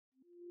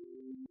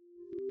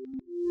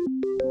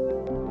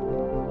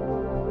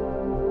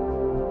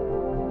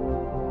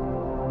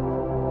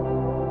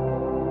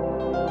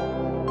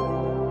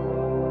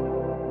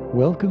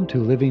Welcome to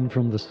Living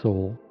from the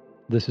Soul.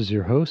 This is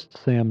your host,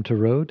 Sam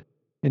Terode,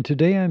 and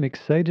today I'm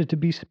excited to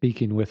be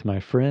speaking with my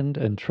friend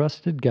and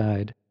trusted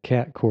guide,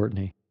 Kat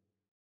Courtney.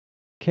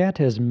 Kat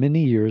has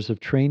many years of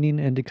training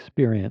and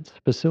experience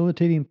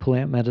facilitating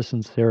plant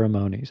medicine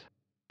ceremonies,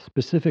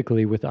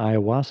 specifically with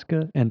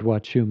ayahuasca and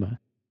wachuma.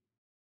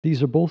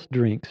 These are both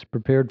drinks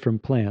prepared from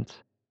plants,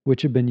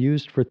 which have been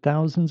used for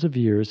thousands of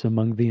years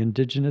among the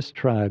indigenous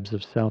tribes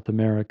of South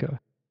America.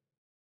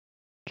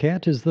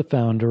 Kat is the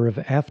founder of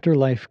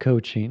Afterlife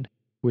Coaching,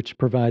 which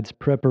provides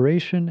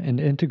preparation and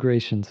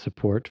integration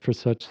support for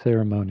such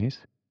ceremonies,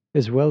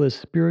 as well as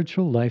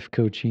spiritual life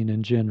coaching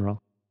in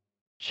general.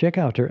 Check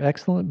out her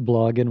excellent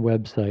blog and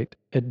website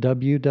at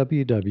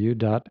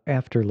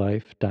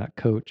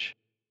www.afterlife.coach.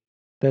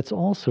 That's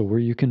also where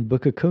you can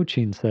book a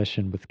coaching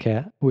session with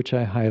Kat, which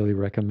I highly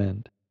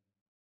recommend.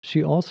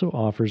 She also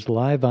offers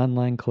live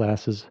online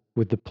classes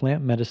with the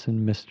Plant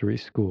Medicine Mystery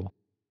School.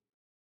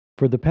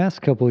 For the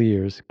past couple of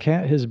years,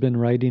 Kat has been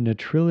writing a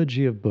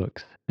trilogy of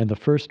books, and the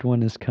first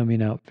one is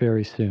coming out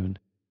very soon.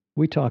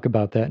 We talk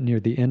about that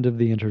near the end of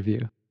the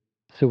interview.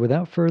 So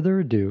without further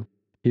ado,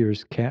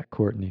 here's Kat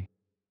Courtney.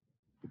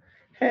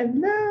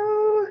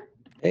 Hello.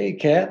 Hey,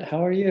 Kat,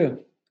 how are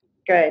you?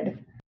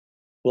 Good.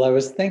 Well, I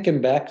was thinking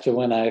back to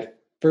when I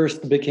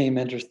first became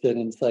interested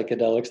in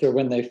psychedelics, or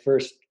when they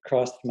first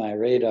crossed my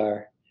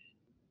radar.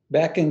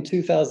 Back in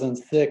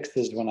 2006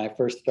 is when I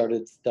first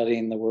started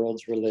studying the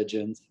world's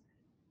religions.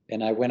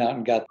 And I went out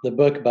and got the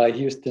book by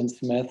Huston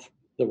Smith,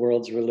 The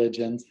World's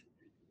Religions.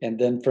 And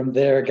then from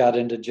there, got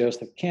into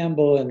Joseph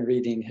Campbell and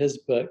reading his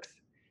books.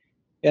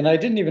 And I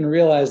didn't even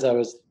realize I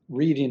was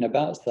reading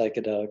about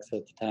psychedelics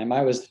at the time.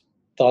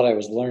 Thought I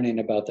was learning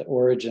about the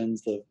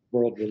origins of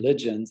world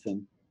religions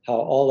and how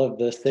all of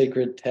the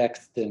sacred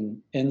text and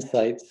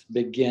insights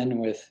begin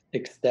with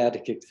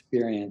ecstatic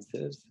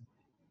experiences,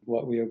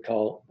 what we would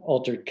call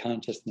altered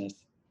consciousness.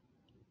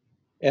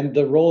 And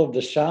the role of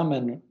the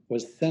shaman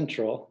was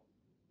central.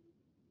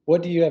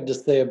 What do you have to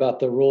say about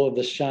the role of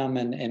the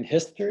shaman in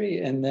history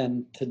and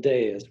then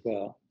today as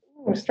well?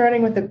 We're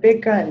starting with the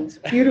big guns.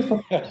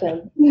 Beautiful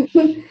question.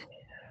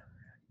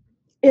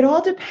 It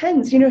all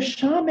depends.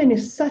 Shaman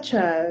is such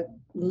a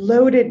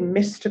loaded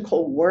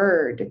mystical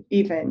word,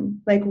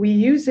 even. Like we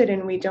use it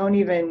and we don't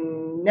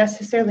even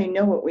necessarily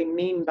know what we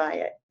mean by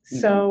it.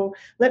 So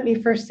let me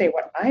first say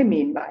what I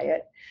mean by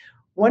it.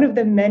 One of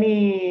the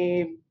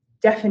many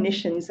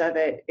definitions of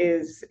it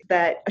is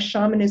that a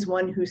shaman is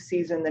one who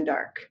sees in the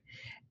dark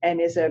and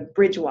is a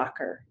bridge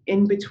walker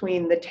in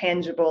between the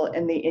tangible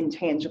and the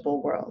intangible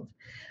world.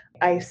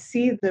 I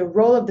see the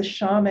role of the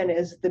shaman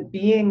as the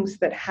beings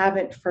that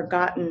haven't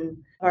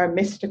forgotten our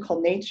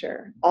mystical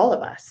nature, all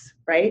of us,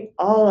 right?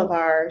 All of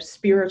our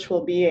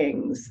spiritual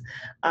beings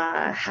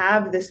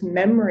have this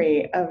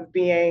memory of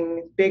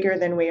being bigger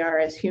than we are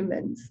as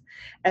humans.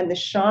 And the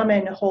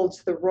shaman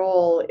holds the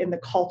role in the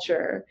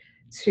culture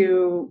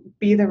to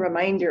be the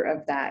reminder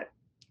of that.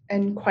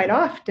 And quite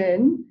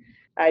often,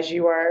 as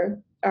you are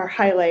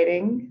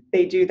highlighting,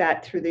 they do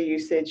that through the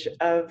usage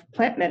of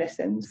plant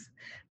medicines,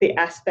 the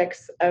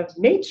aspects of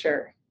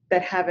nature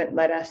that haven't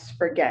let us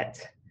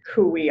forget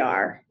who we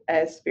are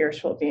as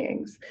spiritual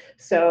beings.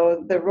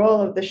 So the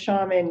role of the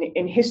shaman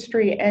in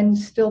history and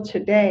still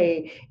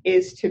today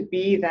is to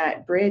be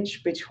that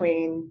bridge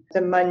between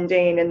the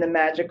mundane and the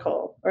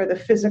magical, or the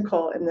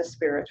physical and the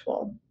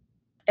spiritual.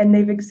 And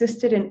they've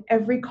existed in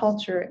every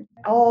culture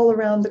all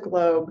around the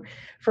globe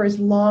for as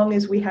long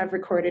as we have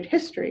recorded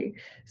history.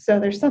 So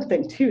there's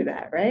something to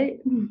that,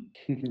 right?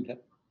 And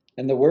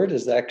the word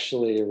is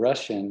actually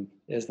Russian,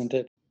 isn't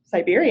it?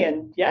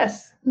 Siberian,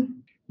 yes.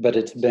 But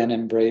it's been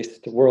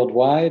embraced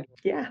worldwide.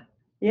 Yeah.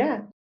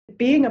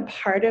 Being a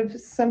part of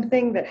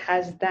something that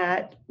has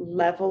that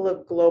level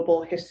of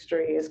global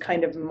history is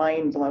kind of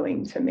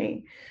mind-blowing to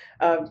me.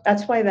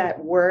 That's why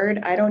that word,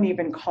 I don't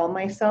even call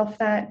myself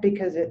that,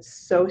 because it's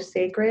so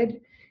sacred.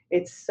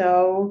 It's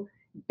so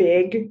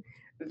big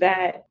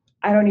that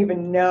I don't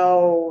even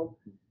know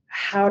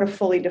how to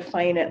fully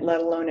define it,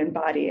 let alone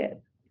embody it.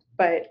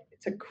 But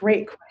it's a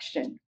great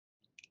question.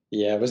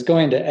 Yeah, I was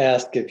going to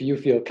ask if you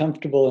feel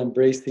comfortable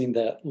embracing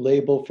that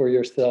label for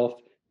yourself,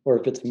 or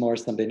if it's more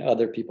something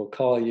other people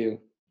call you.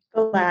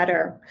 The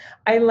latter.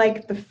 I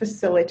like the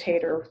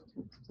facilitator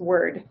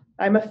word.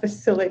 I'm a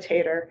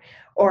facilitator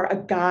or a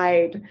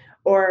guide,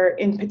 or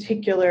in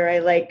particular, I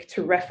like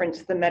to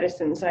reference the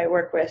medicines I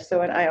work with.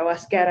 So an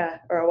ayahuasquera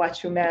or a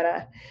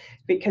wachumera,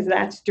 because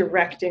that's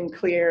direct and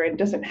clear and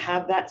doesn't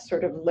have that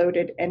sort of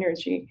loaded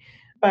energy.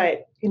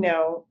 But,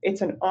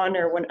 it's an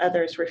honor when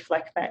others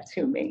reflect that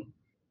to me.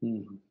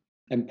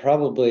 And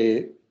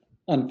probably,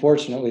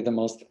 unfortunately, the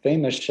most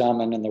famous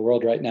shaman in the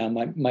world right now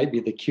might be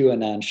the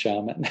QAnon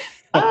shaman.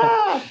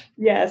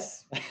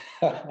 Yes.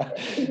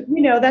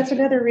 That's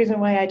another reason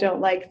why I don't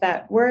like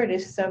that word,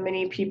 is so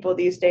many people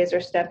these days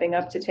are stepping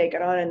up to take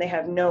it on and they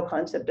have no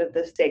concept of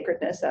the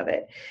sacredness of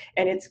it,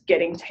 and it's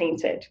getting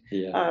tainted.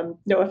 Yeah.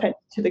 No offense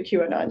to the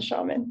QAnon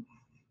shaman.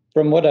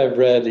 From what I've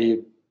read,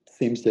 he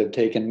seems to have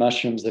taken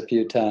mushrooms a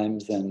few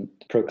times and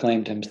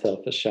proclaimed himself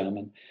a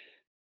shaman.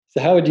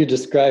 So how would you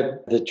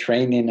describe the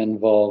training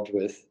involved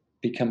with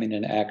becoming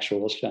an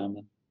actual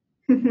shaman?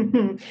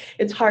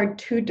 It's hard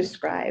to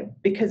describe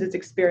because it's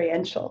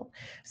experiential.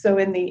 So,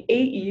 in the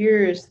 8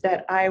 years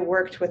that I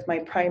worked with my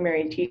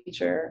primary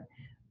teacher,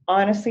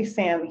 honestly,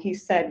 Sam, he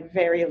said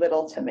very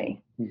little to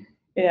me. Hmm.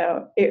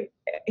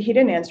 He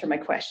didn't answer my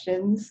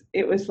questions.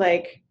 It was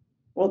like,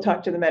 we'll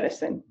talk to the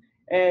medicine,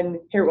 and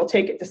here we'll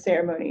take it to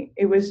ceremony.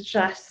 It was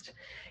just,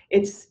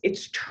 it's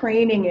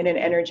training in an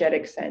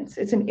energetic sense.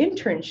 It's an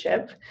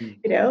internship,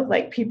 Hmm.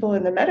 like people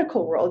in the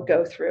medical world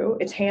go through.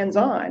 It's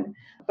hands-on,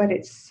 but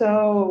it's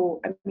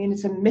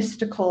a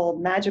mystical,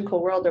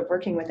 magical world of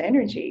working with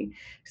energy.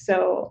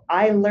 So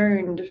I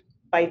learned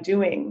by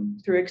doing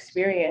through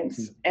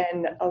experience.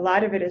 And a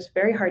lot of it is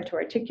very hard to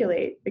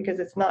articulate because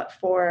it's not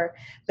for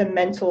the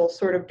mental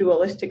sort of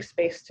dualistic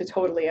space to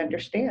totally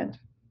understand.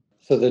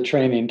 So the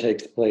training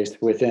takes place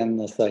within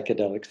the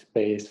psychedelic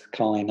space,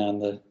 calling on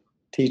the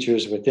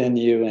teachers within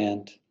you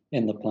and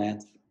in the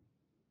plants.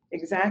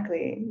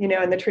 Exactly.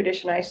 In the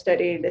tradition I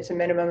studied, it's a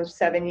minimum of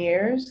 7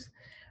 years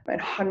and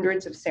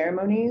hundreds of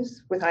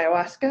ceremonies with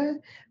ayahuasca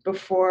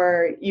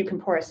before you can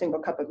pour a single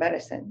cup of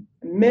medicine.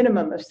 A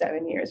minimum of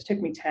 7 years. It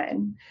took me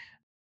 10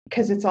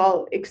 because it's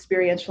all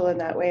experiential in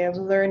that way of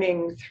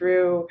learning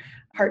through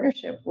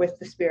partnership with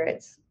the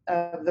spirits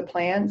of the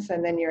plants,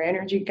 and then your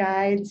energy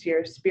guides,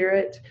 your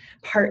spirit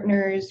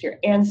partners, your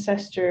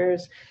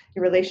ancestors,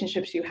 your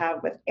relationships you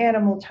have with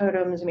animal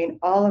totems. I mean,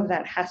 all of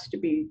that has to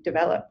be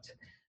developed.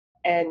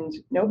 And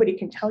nobody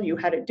can tell you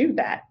how to do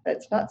that.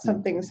 That's not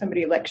something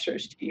somebody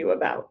lectures to you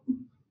about.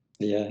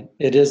 Yeah,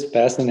 it is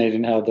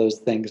fascinating how those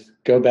things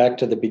go back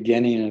to the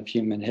beginning of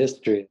human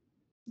history.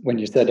 When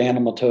you said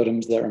animal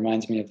totems, that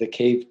reminds me of the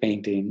cave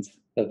paintings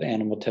of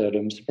animal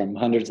totems from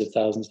hundreds of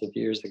thousands of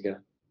years ago.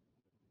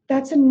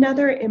 That's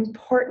another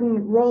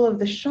important role of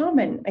the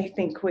shaman. I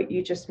think what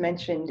you just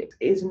mentioned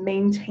is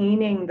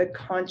maintaining the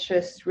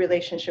conscious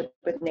relationship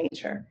with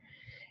nature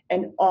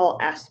and all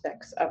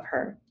aspects of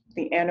her,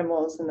 the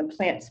animals and the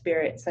plant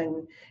spirits.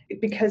 And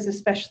because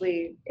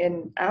especially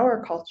in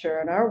our culture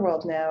and our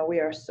world now, we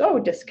are so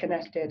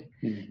disconnected,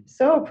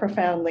 so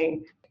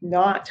profoundly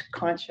not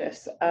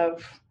conscious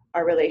of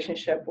our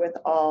relationship with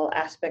all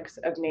aspects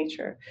of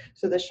nature.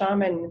 So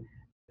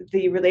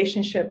the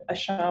relationship a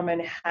shaman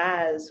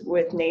has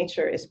with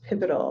nature is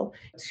pivotal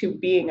to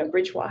being a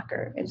bridge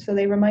walker. And so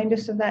they remind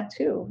us of that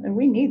too. And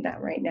we need that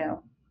right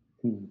now.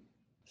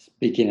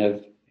 Speaking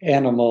of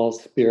animal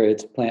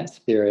spirits, plant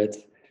spirits,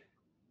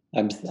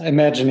 I'm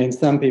imagining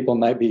some people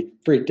might be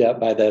freaked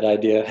out by that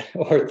idea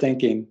or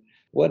thinking,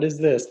 what is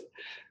this?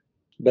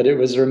 But it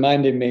was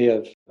reminding me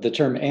of the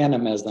term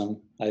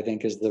animism, I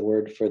think is the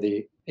word for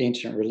the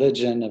ancient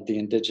religion of the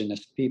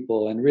indigenous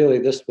people. And really,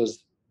 this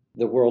was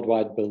the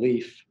worldwide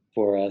belief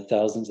for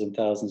thousands and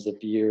thousands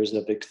of years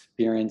of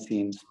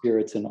experiencing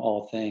spirits in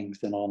all things,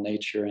 in all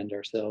nature and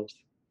ourselves.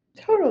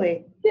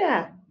 Totally.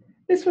 Yeah.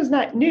 This was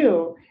not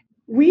new.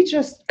 We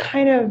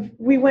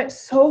went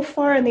so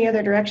far in the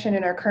other direction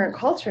in our current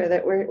culture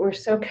that we're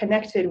so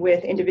connected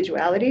with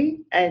individuality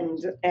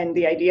and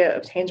the idea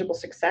of tangible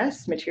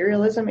success,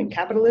 materialism and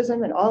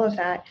capitalism and all of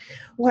that.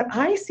 What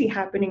I see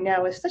happening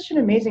now is such an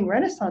amazing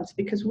renaissance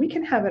because we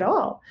can have it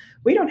all.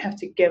 We don't have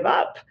to give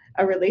up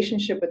a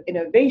relationship with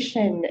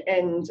innovation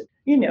and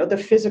the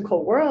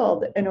physical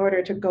world in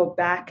order to go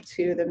back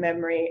to the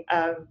memory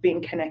of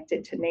being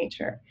connected to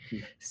nature.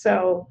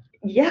 So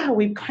yeah,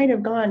 we've kind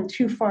of gone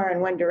too far in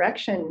one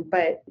direction,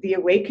 but the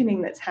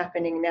awakening that's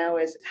happening now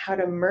is how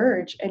to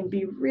merge and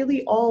be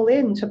really all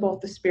in to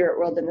both the spirit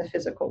world and the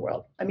physical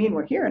world. I mean,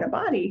 we're here in a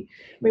body.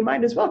 We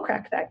might as well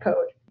crack that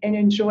code and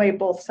enjoy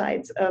both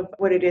sides of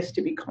what it is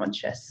to be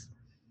conscious.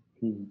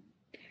 And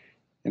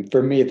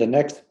for me, the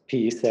next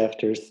piece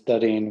after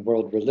studying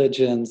world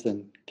religions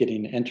and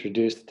getting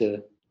introduced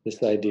to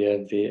this idea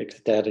of the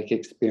ecstatic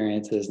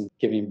experiences and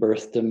giving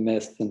birth to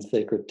myths and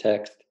sacred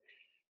text,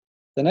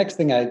 the next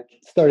thing I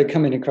started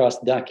coming across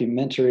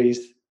documentaries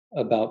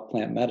about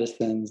plant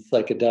medicines,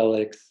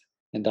 psychedelics,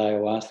 and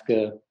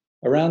ayahuasca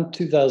around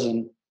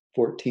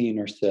 2014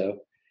 or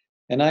so.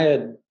 And I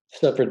had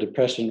suffered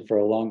depression for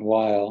a long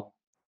while.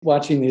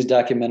 Watching these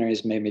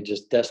documentaries made me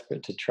just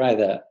desperate to try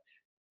that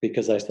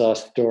because I saw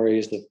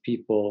stories of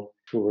people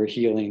who were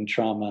healing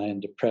trauma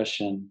and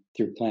depression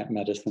through plant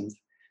medicines.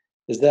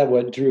 Is that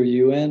what drew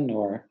you in,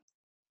 or?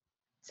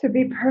 To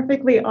be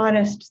perfectly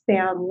honest,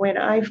 Sam, when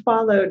I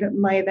followed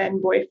my then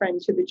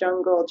boyfriend to the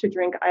jungle to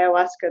drink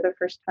ayahuasca the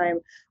first time,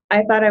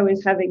 I thought I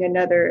was having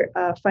another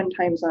fun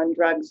times on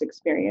drugs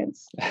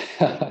experience.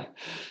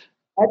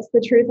 That's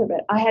the truth of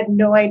it. I had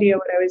no idea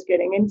what I was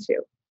getting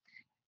into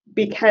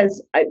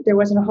because there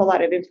wasn't a whole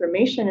lot of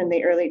information in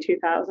the early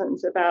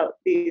 2000s about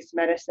these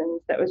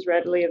medicines that was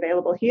readily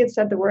available. He had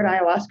said the word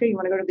ayahuasca, you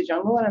want to go to the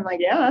jungle? And I'm like,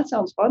 yeah, that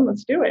sounds fun.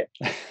 Let's do it.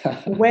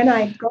 When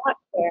I got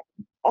there,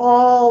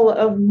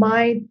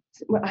 I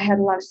had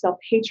a lot of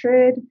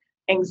self-hatred,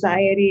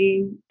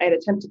 anxiety, I had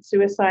attempted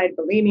suicide,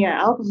 bulimia,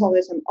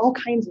 alcoholism, all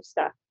kinds of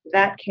stuff.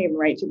 That came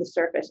right to the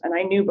surface. And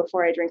I knew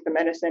before I drank the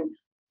medicine,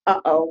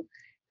 uh-oh,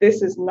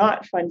 this is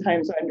not fun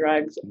times on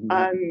drugs.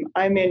 Mhm.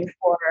 I'm in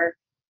for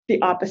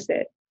the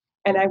opposite.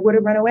 And I would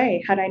have run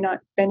away had I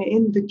not been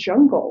in the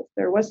jungle.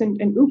 There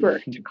wasn't an Uber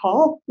to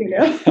call, you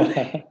know?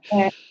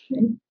 and,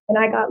 and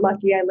I got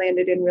lucky. I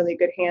landed in really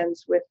good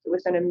hands with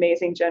an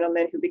amazing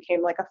gentleman who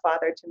became like a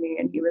father to me.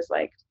 And he was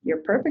like,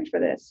 "You're perfect for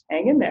this.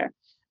 Hang in there."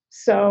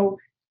 So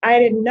I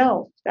didn't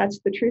know. That's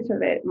the truth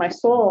of it. My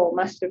soul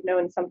must have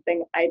known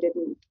something I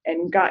didn't,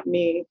 and got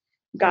me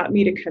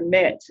to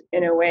commit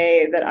in a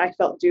way that I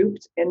felt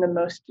duped in the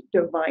most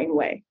divine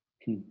way.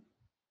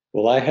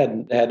 Well, I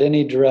hadn't had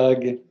any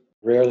drug,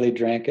 rarely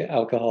drank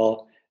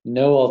alcohol,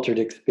 no altered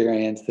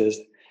experiences,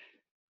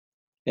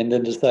 and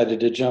then decided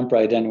to jump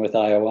right in with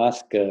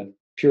ayahuasca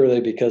purely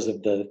because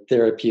of the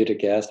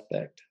therapeutic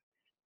aspect,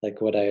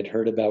 like what I had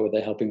heard about with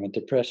it helping with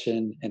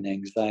depression and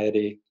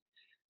anxiety.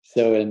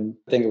 So I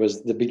think it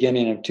was the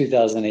beginning of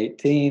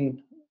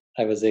 2018,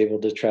 I was able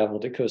to travel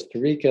to Costa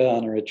Rica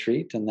on a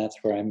retreat, and that's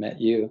where I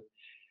met you.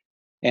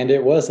 And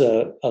it was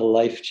a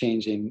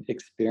life-changing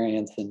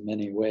experience in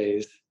many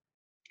ways,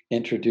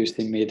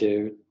 introducing me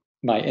to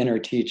my inner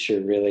teacher,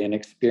 really, an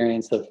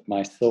experience of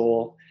my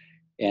soul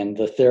and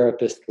the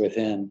therapist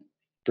within,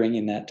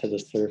 bringing that to the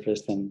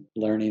surface and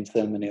learning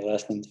so many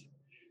lessons.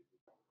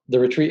 The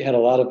retreat had a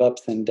lot of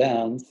ups and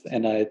downs,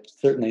 and I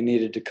certainly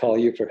needed to call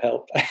you for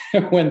help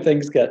when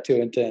things got too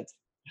intense.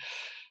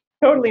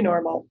 Totally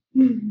normal.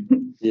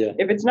 Yeah.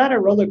 If it's not a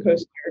roller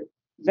coaster,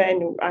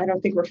 then I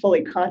don't think we're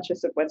fully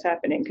conscious of what's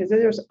happening, because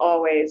there's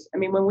always, I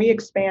mean, when we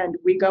expand,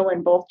 we go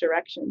in both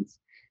directions.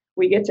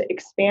 We get to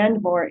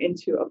expand more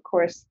into, of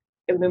course,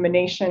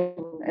 illumination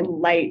and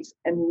light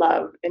and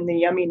love and the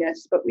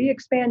yumminess, but we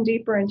expand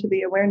deeper into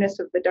the awareness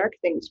of the dark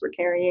things we're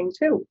carrying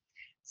too.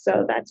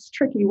 So that's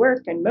tricky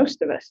work, and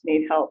most of us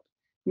need help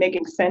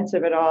making sense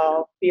of it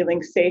all,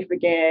 feeling safe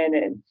again,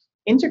 and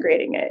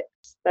integrating it.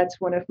 That's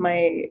one of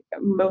my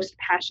most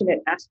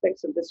passionate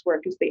aspects of this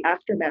work, is the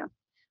aftermath.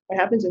 What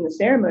happens in the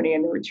ceremony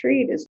and the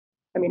retreat is,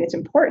 I mean, it's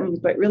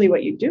important, but really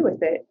what you do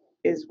with it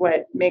is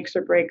what makes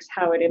or breaks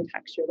how it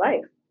impacts your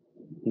life.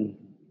 Mhm.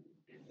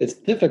 It's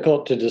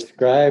difficult to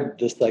describe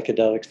the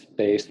psychedelic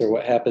space or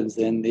what happens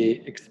in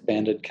the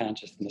expanded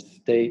consciousness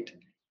state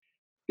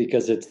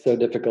because it's so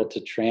difficult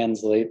to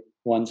translate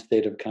one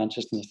state of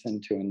consciousness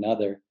into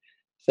another.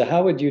 So,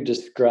 how would you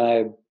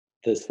describe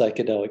the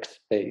psychedelic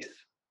space?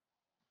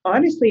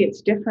 Honestly,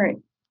 it's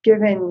different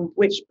given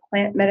which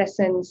plant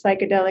medicine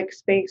psychedelic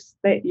space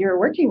that you're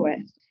working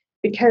with,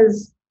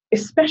 because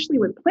especially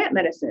with plant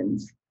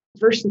medicines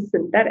versus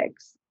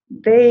synthetics,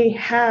 they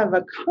have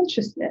a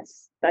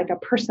consciousness, like a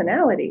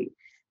personality,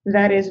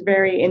 that is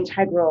very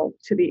integral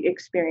to the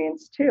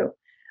experience too.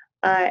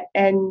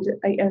 And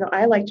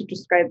I like to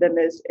describe them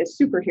as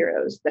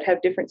superheroes that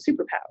have different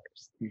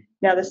superpowers. Mm.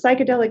 Now, the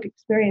psychedelic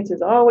experience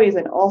is always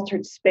an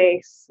altered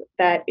space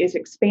that is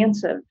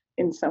expansive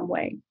in some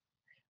way.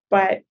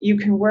 But you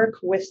can work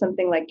with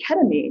something like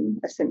ketamine,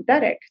 a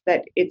synthetic,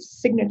 that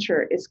its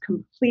signature is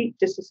complete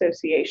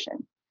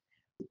disassociation,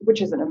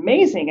 which is an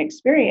amazing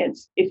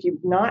experience if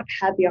you've not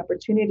had the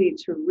opportunity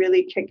to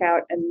really kick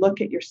out and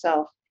look at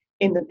yourself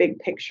in the big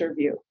picture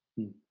view,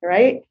 Mm.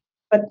 right?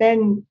 But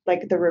then,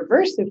 like the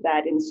reverse of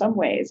that, in some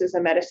ways, is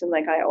a medicine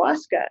like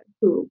ayahuasca,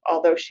 who,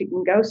 although she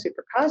can go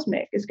super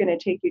cosmic, is going to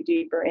take you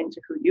deeper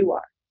into who you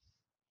are.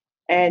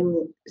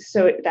 And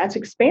so that's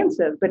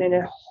expansive, but in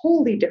a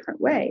wholly different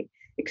way,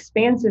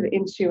 expansive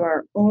into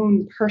our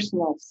own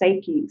personal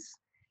psyches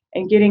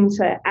and getting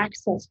to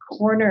access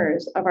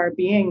corners of our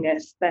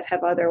beingness that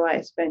have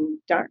otherwise been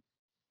dark.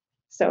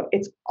 So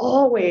it's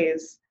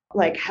always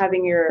like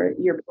having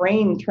your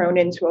brain thrown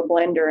into a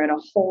blender and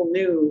a whole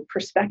new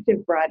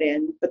perspective brought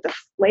in, but the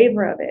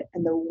flavor of it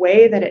and the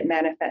way that it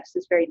manifests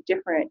is very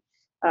different,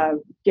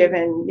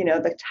 given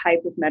the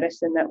type of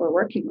medicine that we're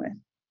working with.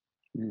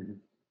 Mhm.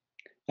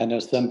 I know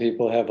some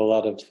people have a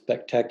lot of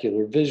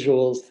spectacular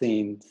visuals,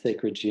 seeing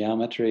sacred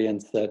geometry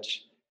and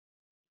such.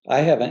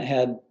 I haven't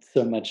had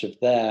so much of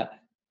that.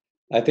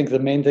 I think the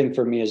main thing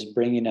for me is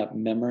bringing up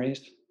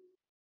memories.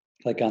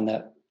 Like on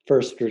that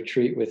first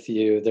retreat with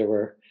you, there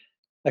were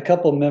a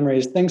couple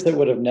memories, things that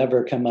would have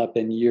never come up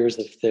in years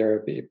of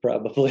therapy,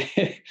 probably.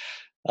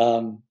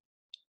 um,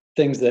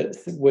 Things that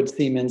would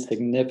seem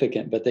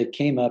insignificant, but they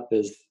came up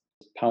as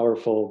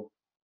powerful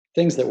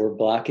things that were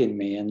blocking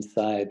me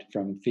inside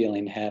from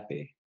feeling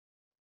happy.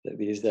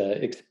 These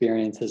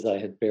experiences I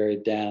had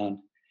buried down.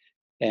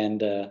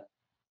 And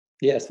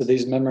yeah, so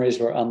these memories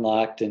were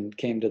unlocked and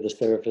came to the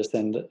surface.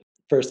 And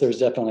first, there was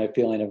definitely a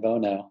feeling of, oh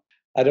no,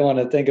 I don't want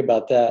to think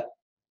about that.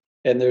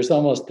 And there's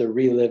almost a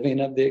reliving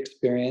of the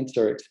experience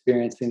or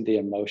experiencing the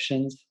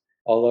emotions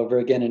all over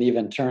again and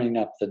even turning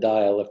up the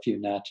dial a few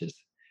notches.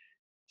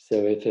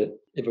 So if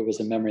it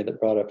was a memory that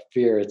brought up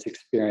fear, it's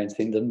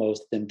experiencing the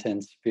most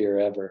intense fear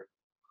ever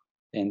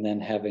and then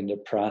having to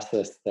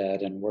process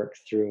that and work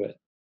through it.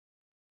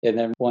 And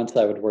then once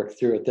I would work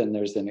through it, then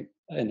there's an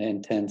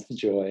intense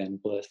joy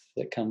and bliss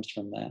that comes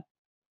from that.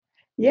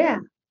 Yeah.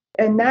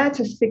 And that's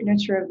a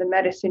signature of the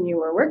medicine you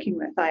were working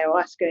with.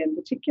 Ayahuasca in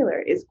particular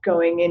is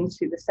going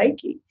into the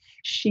psyche.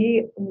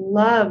 She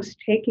loves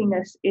taking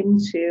us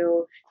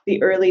into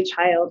the early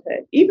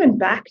childhood, even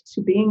back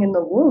to being in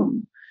the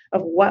womb,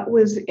 of what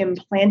was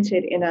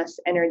implanted in us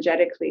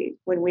energetically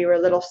when we were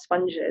little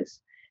sponges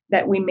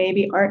that we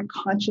maybe aren't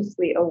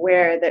consciously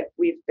aware that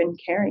we've been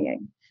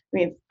carrying.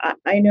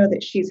 I know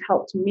that she's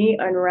helped me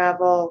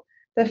unravel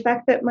the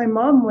fact that my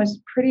mom was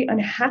pretty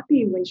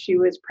unhappy when she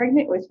was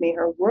pregnant with me.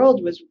 Her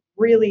world was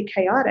really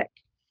chaotic.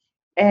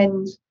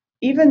 And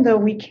even though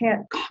we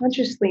can't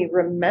consciously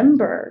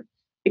remember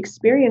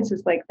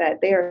experiences like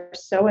that, they are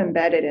so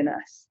embedded in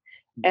us.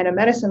 And a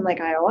medicine like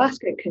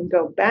ayahuasca can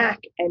go back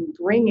and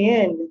bring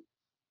in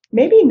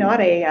maybe not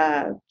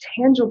a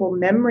tangible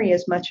memory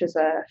as much as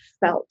a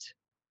felt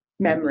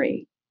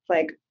memory.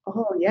 Like,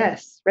 oh,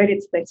 yes, right?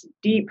 It's this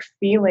deep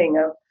feeling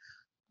of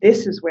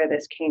this is where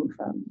this came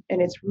from.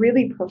 And it's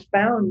really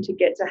profound to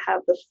get to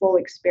have the full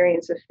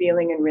experience of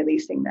feeling and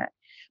releasing that.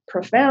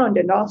 Profound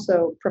and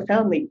also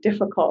profoundly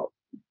difficult,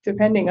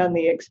 depending on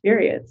the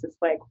experience. It's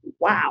like,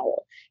 wow,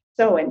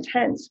 so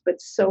intense, but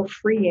so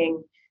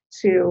freeing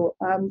to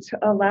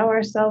allow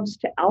ourselves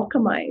to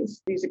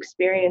alchemize these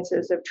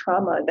experiences of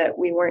trauma that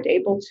we weren't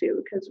able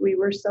to because we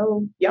were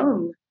so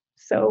young,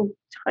 so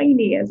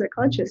tiny as a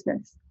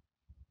consciousness.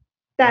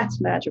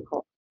 That's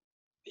magical.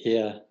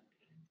 Yeah.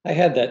 I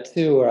had that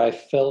too, where I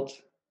felt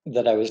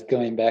that I was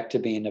going back to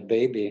being a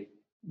baby,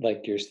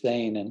 like you're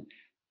saying, and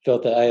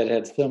felt that I had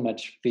had so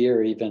much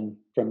fear even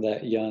from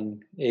that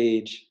young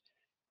age,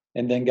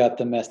 and then got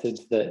the message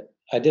that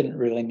I didn't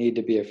really need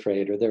to be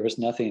afraid, or there was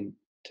nothing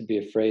to be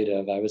afraid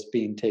of. I was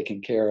being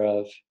taken care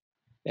of,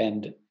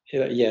 and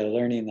yeah,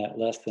 learning that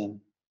lesson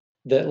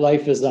that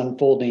life is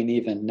unfolding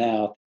even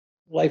now.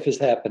 Life is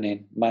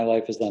happening. My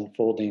life is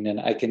unfolding, and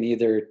I can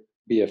either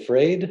be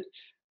afraid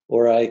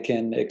or I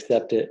can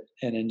accept it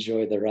and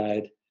enjoy the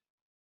ride.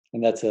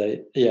 And that's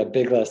a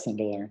big lesson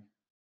to learn.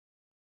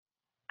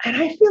 And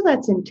I feel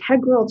that's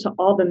integral to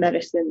all the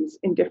medicines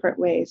in different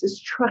ways, is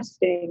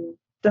trusting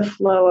the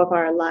flow of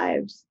our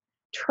lives,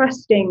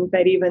 trusting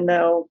that even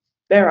though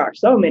there are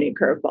so many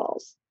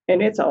curveballs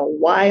and it's a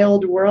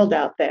wild world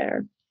out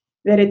there,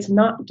 that it's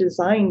not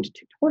designed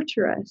to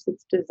torture us,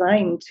 it's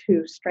designed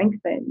to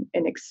strengthen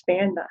and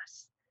expand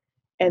us.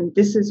 And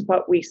this is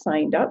what we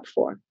signed up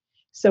for.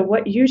 So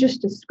what you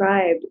just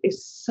described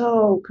is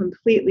so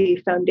completely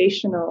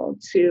foundational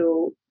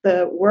to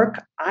the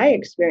work I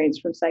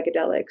experienced from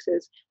psychedelics.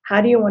 Is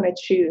how do you want to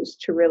choose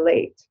to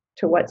relate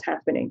to what's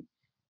happening?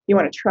 You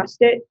want to trust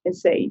it and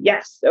say,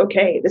 yes,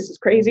 okay, this is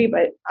crazy,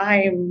 but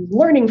I'm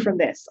learning from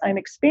this. I'm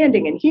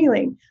expanding and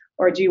healing.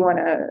 Or do you want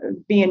to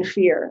be in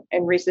fear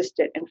and resist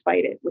it and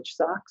fight it, which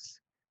sucks,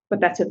 but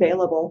that's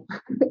available,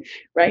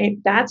 right?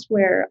 That's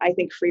where I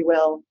think free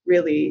will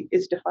really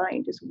is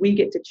defined, is we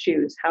get to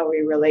choose how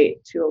we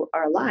relate to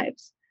our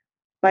lives.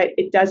 But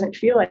it doesn't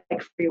feel like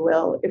free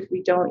will if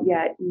we don't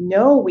yet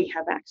know we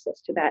have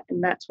access to that.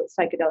 And that's what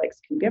psychedelics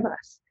can give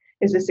us,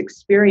 is this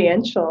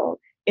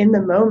experiential, in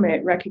the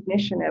moment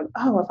recognition of,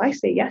 oh, if I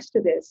say yes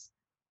to this,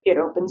 it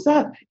opens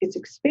up, it's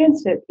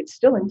expansive, it's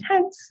still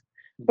intense,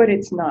 but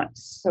it's not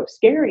so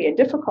scary and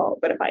difficult.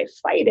 But if I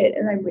fight it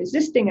and I'm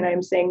resisting and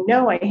I'm saying,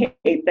 no, I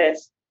hate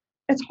this,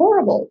 it's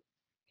horrible.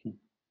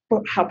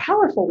 But how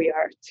powerful we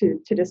are to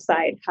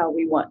decide how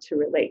we want to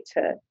relate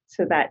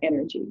to that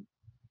energy.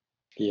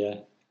 Yeah.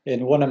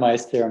 In one of my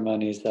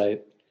ceremonies, I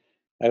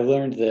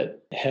learned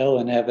that hell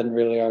and heaven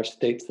really are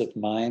states of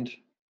mind,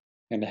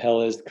 and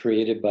hell is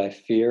created by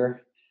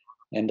fear.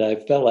 And I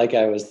felt like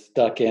I was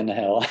stuck in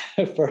hell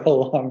for a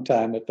long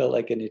time. It felt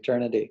like an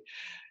eternity.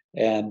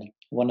 And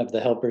one of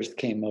the helpers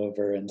came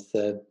over and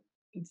said,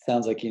 "It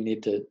sounds like you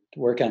need to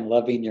work on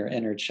loving your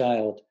inner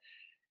child."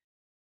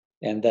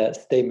 And that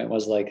statement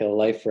was like a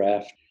life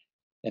raft.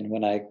 And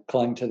when I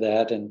clung to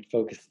that and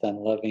focused on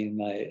loving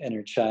my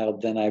inner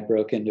child, then I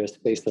broke into a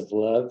space of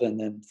love, and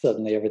then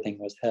suddenly everything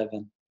was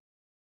heaven.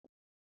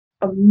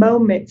 A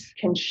moment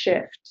can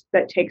shift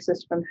that takes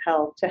us from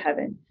hell to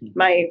heaven. Mm.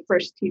 My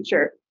first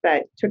teacher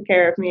that took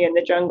care of me in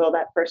the jungle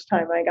that first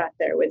time I got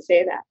there would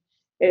say that,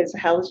 is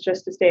hell is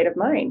just a state of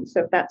mind.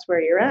 So if that's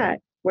where you're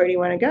at, where do you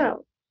want to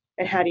go?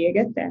 And how do you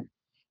get there?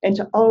 And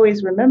to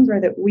always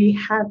remember that we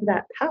have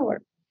that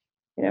power.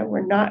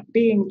 We're not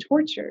being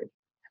tortured.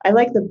 I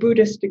like the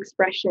Buddhist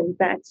expression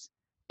that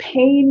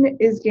pain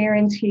is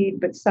guaranteed,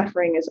 but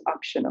suffering is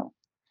optional.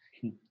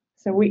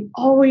 So we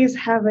always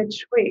have a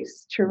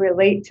choice to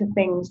relate to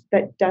things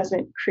that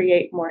doesn't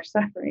create more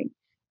suffering.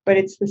 But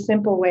it's the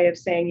simple way of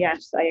saying,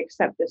 yes, I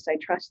accept this, I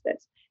trust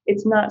this.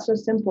 It's not so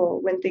simple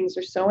when things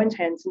are so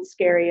intense and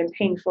scary and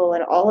painful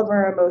and all of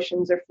our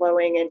emotions are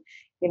flowing and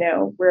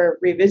we're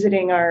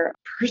revisiting our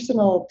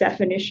personal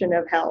definition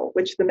of hell,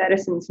 which the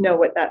medicines know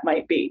what that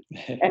might be,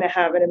 and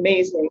have an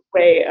amazing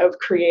way of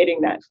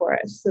creating that for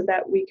us so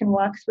that we can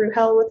walk through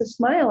hell with a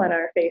smile on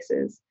our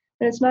faces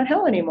and it's not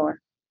hell anymore.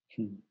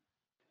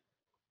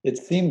 It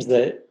seems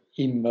that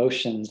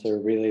emotions are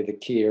really the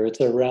key, or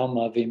it's a realm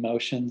of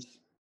emotions,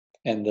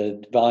 and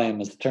the volume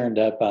is turned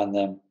up on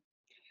them.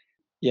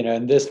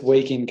 In this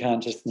waking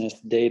consciousness,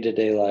 day to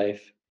day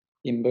life,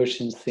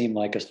 emotions seem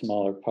like a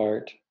smaller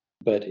part.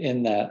 But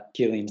in that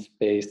healing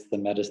space, the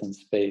medicine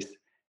space,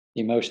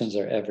 emotions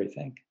are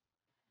everything.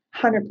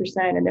 100%.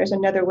 And there's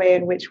another way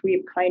in which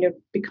we've kind of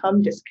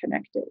become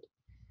disconnected,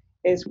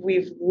 is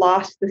we've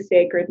lost the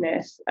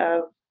sacredness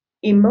of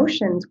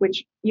emotions,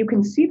 which you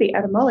can see the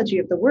etymology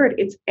of the word.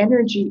 It's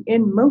energy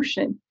in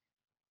motion.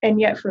 And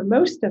yet for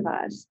most of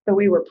us, the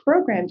way we're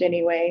programmed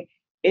anyway,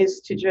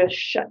 is to just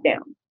shut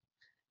down.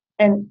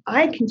 And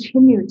I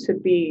continue to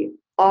be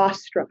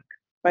awestruck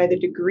by the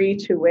degree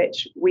to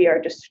which we are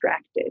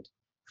distracted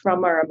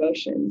from our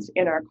emotions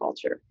in our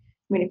culture.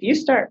 I mean, if you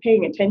start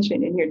paying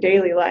attention in your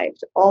daily life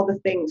to all the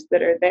things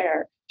that are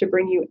there to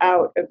bring you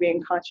out of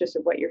being conscious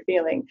of what you're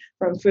feeling,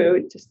 from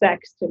food to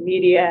sex to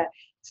media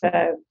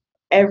to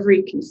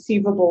every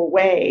conceivable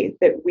way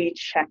that we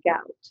check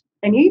out.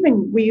 And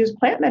even we use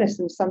plant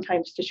medicines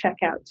sometimes to check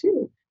out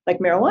too, like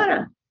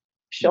marijuana.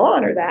 She'll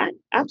honor that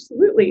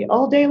absolutely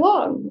all day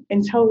long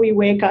until we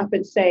wake up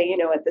and say, you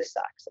know what, this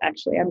sucks.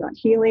 Actually, I'm not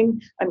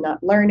healing. I'm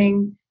not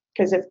learning.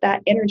 Because if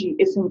that energy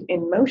isn't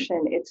in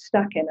motion, it's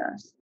stuck in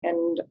us.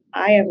 And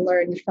I have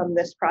learned from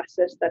this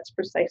process that's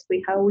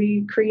precisely how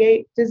we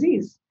create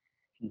disease,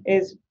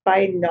 is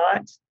by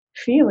not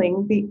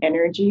feeling the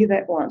energy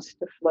that wants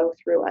to flow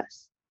through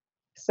us.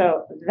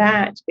 So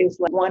that is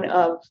like one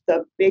of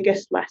the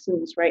biggest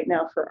lessons right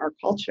now for our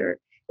culture,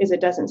 is it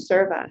doesn't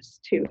serve us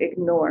to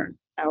ignore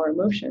our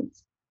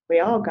emotions. We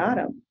all got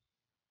them.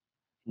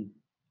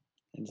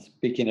 And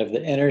speaking of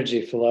the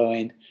energy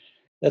flowing,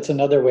 that's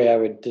another way I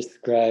would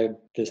describe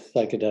this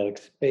psychedelic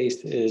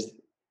space, is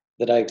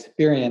that I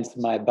experience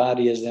my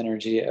body as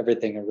energy,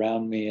 everything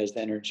around me as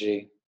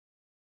energy,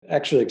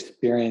 actually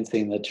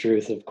experiencing the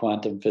truth of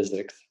quantum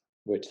physics,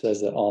 which says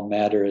that all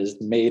matter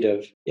is made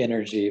of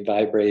energy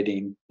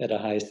vibrating at a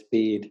high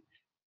speed.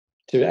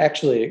 To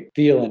actually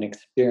feel and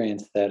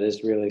experience that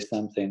is really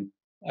something.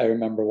 I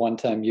remember one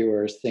time you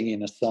were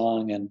singing a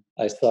song, and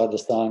I saw the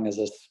song as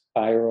a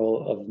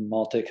spiral of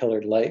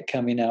multicolored light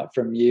coming out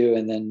from you,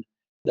 and then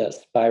that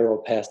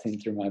spiral passing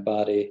through my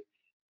body,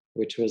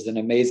 which was an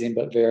amazing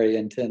but very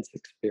intense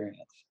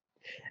experience.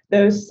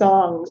 Those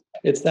songs.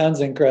 It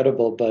sounds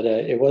incredible, but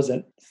it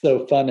wasn't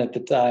so fun at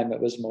the time.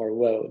 It was more,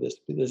 whoa, this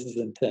is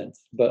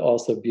intense, but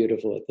also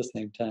beautiful at the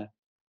same time.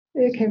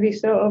 It can be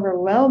so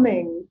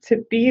overwhelming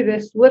to be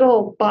this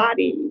little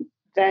body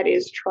that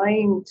is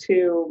trying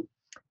to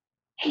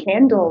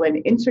handle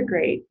and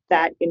integrate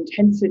that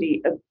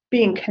intensity of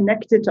being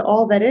connected to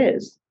all that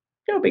is.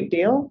 No big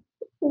deal.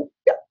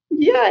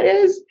 Yeah, it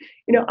is.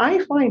 I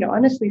find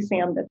honestly,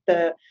 Sam, that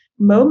the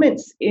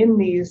moments in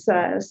these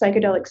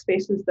psychedelic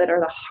spaces that are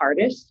the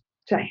hardest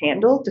to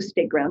handle, to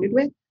stay grounded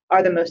with,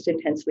 are the most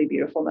intensely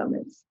beautiful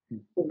moments.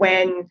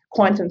 When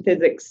quantum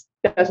physics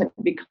doesn't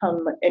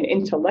become an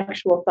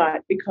intellectual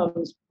thought,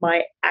 becomes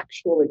my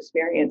actual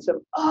experience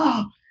of,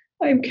 oh,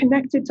 I'm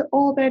connected to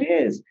all that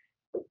is.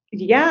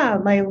 Yeah,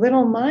 my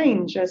little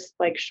mind just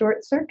like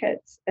short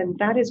circuits. And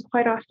that is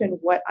quite often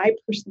what I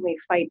personally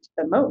fight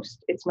the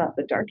most. It's not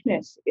the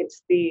darkness,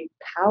 it's the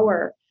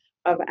power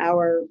of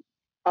our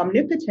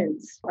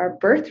omnipotence, our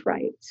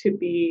birthright to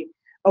be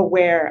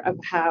aware of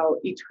how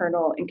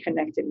eternal and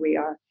connected we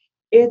are.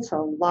 It's a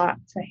lot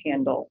to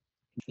handle.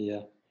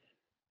 Yeah.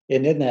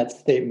 And in that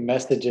state,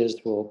 messages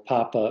will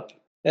pop up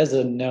as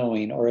a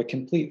knowing, or a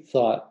complete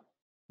thought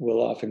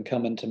will often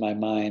come into my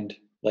mind,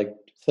 like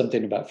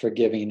something about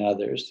forgiving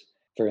others,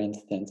 for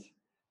instance.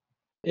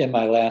 In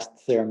my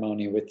last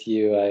ceremony with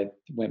you, I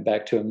went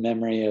back to a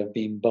memory of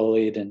being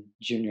bullied in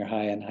junior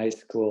high and high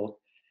school,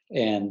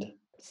 and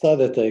saw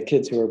that the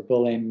kids who were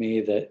bullying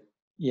me, that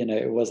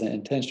it wasn't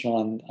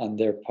intentional on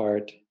their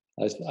part.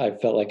 I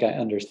felt like I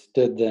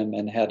understood them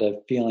and had a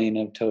feeling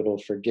of total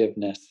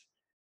forgiveness.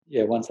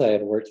 Yeah, once I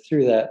had worked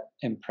through that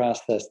and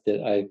processed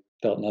it, I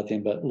felt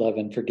nothing but love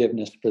and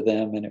forgiveness for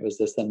them, and it was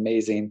this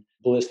amazing,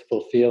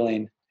 blissful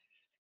feeling.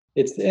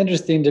 It's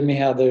interesting to me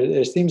how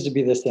there seems to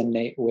be this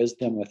innate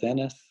wisdom within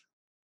us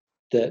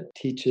that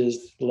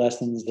teaches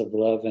lessons of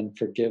love and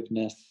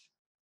forgiveness.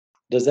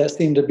 Does that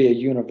seem to be a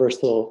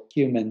universal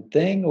human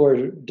thing,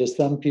 or do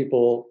some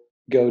people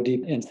go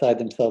deep inside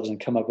themselves and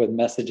come up with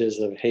messages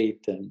of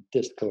hate and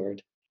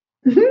discord?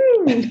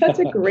 That's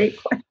a great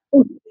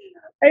question.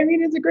 I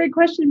mean, it's a great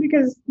question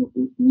because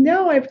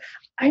no, I've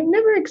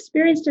never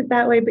experienced it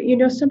that way. But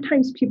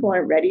sometimes people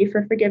aren't ready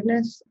for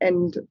forgiveness,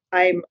 and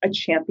I'm a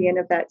champion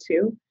of that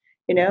too.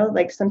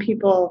 Like some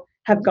people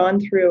have gone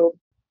through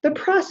the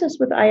process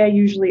with Aya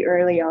usually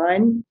early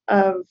on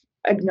of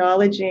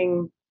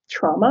acknowledging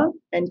trauma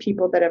and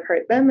people that have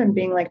hurt them and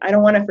being like, I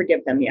don't want to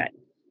forgive them yet.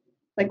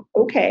 Like,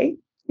 okay,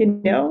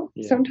 yeah.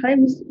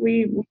 Sometimes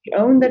we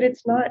own that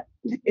it's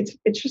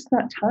just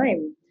not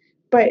time.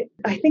 But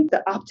I think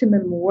the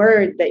optimum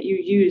word that you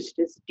used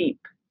is deep.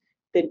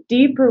 The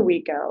deeper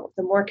we go,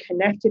 the more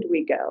connected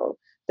we go,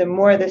 the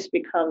more this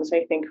becomes,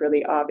 I think,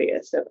 really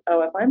obvious of,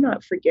 oh, if I'm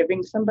not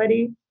forgiving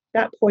somebody,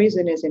 that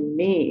poison is in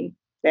me.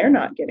 They're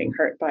not getting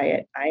hurt by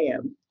it. I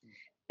am.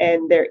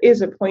 And there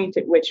is a point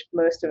at which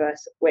most of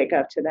us wake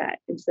up to that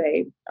and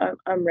say,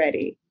 I'm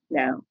ready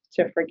now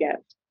to forgive.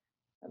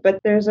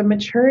 But there's a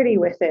maturity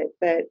with it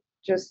that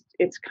just,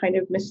 it's kind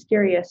of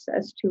mysterious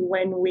as to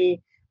when we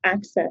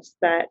access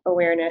that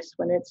awareness,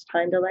 when it's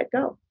time to let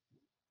go.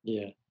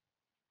 Yeah.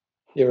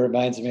 It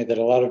reminds me that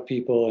a lot of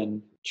people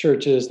in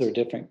churches or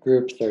different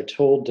groups are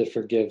told to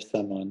forgive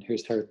someone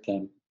who's hurt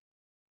them.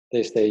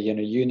 They say,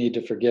 you need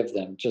to forgive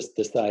them, just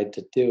decide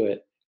to do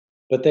it.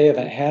 But they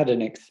haven't had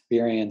an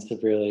experience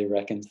of really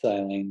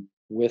reconciling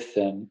with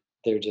them.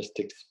 They're just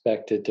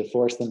expected to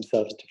force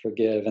themselves to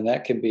forgive. And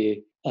that can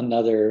be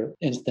another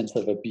instance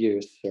of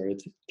abuse, or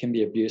it can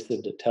be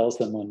abusive to tell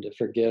someone to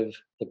forgive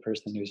the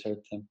person who's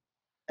hurt them.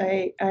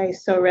 I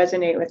so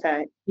resonate with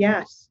that.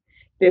 Yes,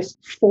 this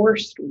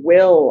forced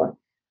will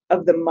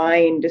of the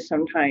mind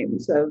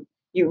sometimes of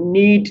you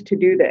need to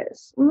do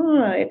this.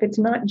 If it's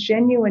not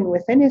genuine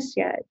within us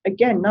yet,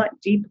 again, not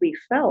deeply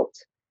felt,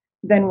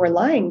 then we're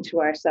lying to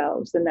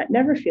ourselves, and that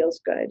never feels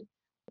good.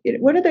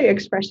 One of the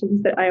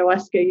expressions that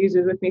ayahuasca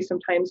uses with me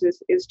sometimes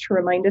is to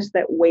remind us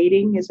that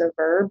waiting is a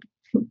verb.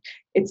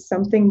 It's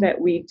something that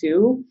we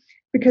do,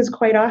 because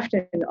quite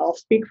often, I'll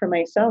speak for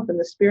myself in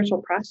the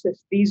spiritual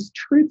process, these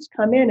truths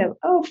come in of,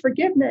 oh,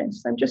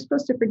 forgiveness. I'm just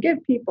supposed to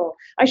forgive people.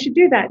 I should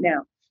do that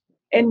now.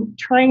 And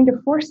trying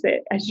to force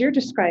it, as you're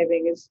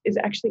describing, is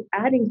actually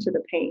adding to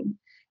the pain.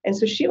 And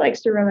so she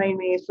likes to remind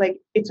me, it's like,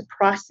 it's a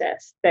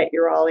process that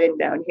you're all in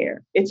down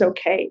here. It's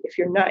okay if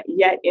you're not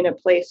yet in a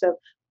place of,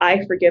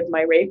 I forgive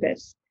my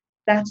rapist.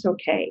 That's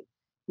okay.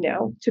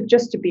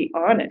 To be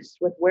honest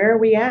with where are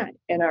we at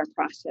in our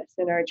process,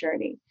 in our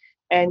journey.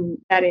 And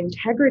that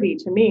integrity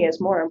to me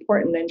is more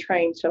important than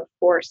trying to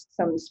force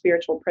some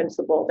spiritual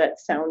principle that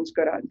sounds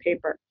good on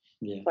paper.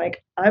 Yeah.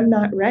 Like, I'm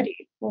not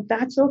ready. Well,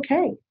 that's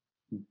okay.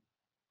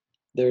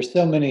 There's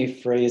so many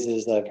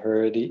phrases I've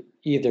heard,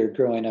 either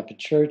growing up in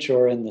church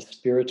or in the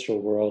spiritual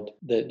world,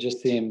 that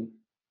just seem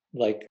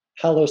like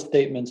hollow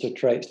statements or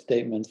trite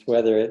statements,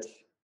 whether it's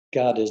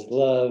God is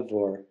love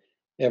or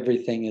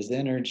everything is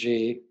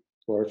energy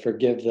or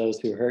forgive those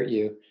who hurt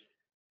you.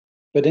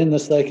 But in the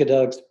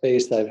psychedelic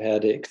space, I've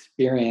had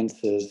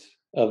experiences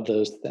of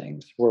those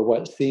things where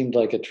what seemed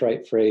like a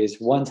trite phrase,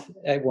 once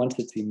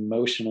it's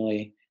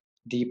emotionally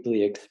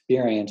deeply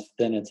experienced,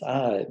 then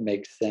it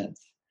makes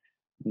sense.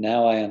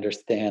 Now I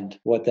understand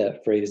what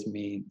that phrase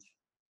means.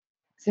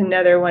 It's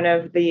another one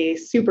of the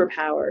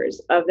superpowers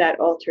of that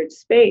altered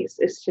space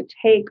is to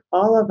take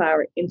all of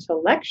our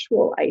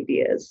intellectual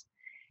ideas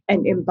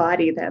and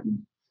embody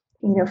them.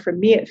 For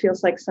me, it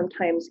feels like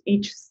sometimes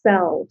each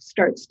cell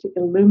starts to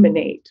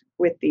illuminate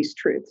with these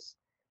truths.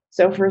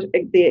 So for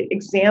the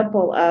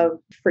example of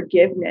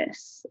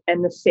forgiveness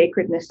and the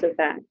sacredness of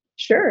that,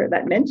 sure,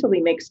 that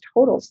mentally makes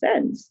total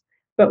sense.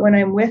 But when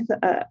I'm with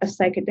a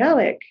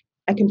psychedelic,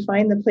 I can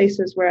find the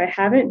places where I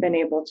haven't been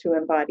able to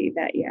embody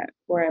that yet,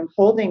 where I'm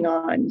holding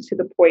on to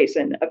the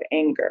poison of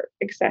anger,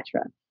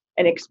 etc.,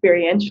 and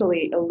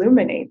experientially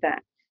illuminate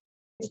that.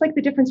 It's like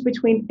the difference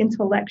between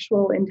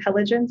intellectual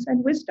intelligence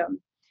and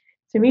wisdom.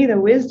 To me, the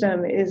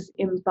wisdom is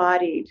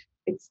embodied,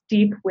 it's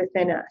deep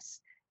within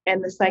us.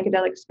 And the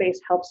psychedelic space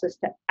helps us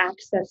to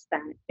access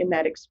that in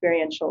that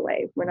experiential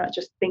way. We're not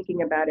just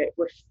thinking about it,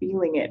 we're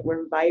feeling it,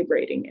 we're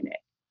vibrating in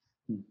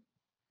it.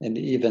 And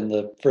even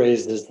the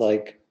phrases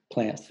like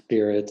plant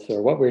spirits,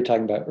 or what we were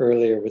talking about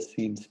earlier with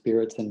seeing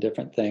spirits and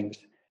different things.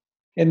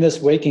 In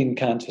this waking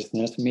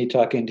consciousness, me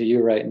talking to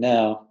you right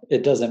now,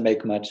 it doesn't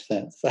make much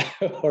sense.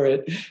 Or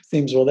it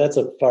seems, well, that's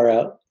a far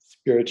out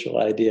spiritual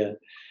idea.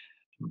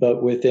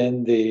 But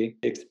within the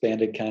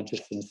expanded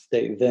consciousness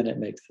state, then it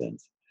makes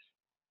sense.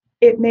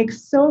 It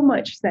makes so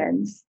much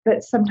sense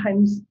that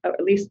sometimes, or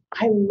at least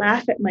I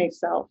laugh at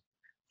myself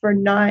for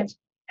not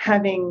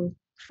having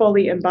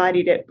fully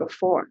embodied it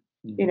before.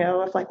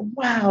 Of like,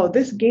 wow,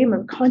 this game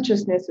of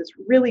consciousness is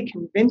really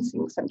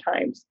convincing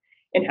sometimes,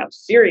 and how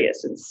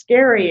serious and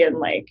scary and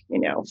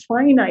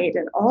finite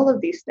and all of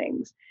these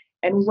things.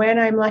 And when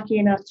I'm lucky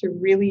enough to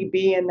really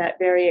be in that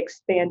very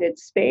expanded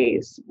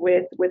space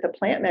with a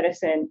plant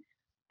medicine,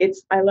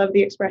 I love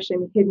the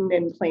expression hidden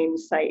in plain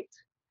sight.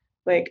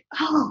 Like,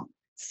 oh,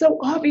 so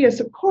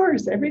obvious, of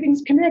course,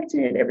 everything's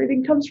connected,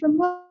 everything comes from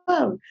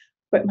love.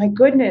 But my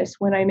goodness,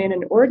 when I'm in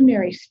an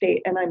ordinary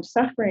state and I'm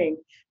suffering,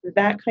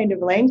 that kind of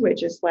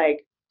language is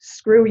like,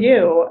 screw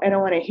you, I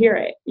don't want to hear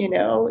it.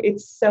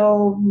 It's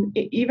so,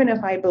 even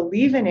if I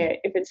believe in it,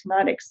 if it's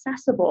not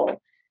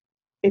accessible,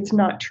 it's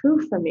not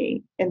true for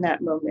me in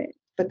that moment.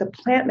 But the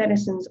plant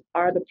medicines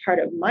are the part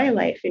of my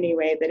life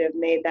anyway that have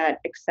made that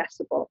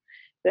accessible,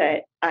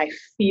 that I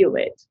feel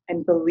it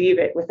and believe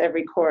it with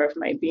every core of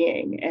my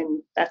being.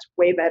 And that's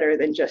way better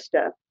than just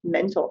a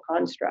mental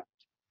construct.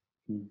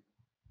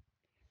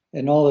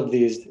 And all of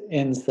these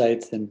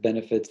insights and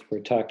benefits we're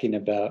talking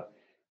about,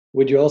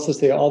 would you also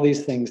say all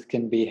these things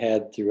can be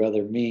had through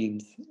other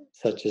means,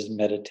 such as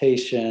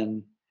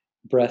meditation,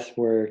 breath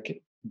work,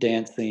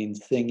 dancing,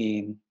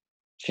 singing,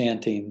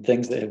 chanting,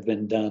 things that have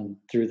been done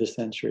through the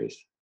centuries?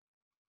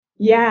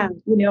 Yeah,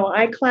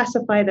 I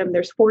classify them,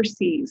 there's four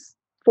C's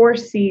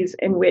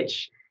in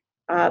which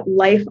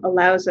life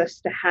allows us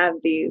to have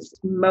these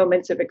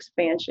moments of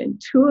expansion.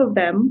 Two of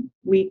them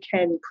we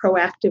can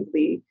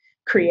proactively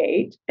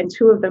create, and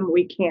two of them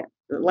we can't.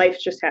 Life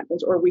just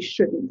happens, or we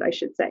shouldn't, I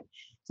should say.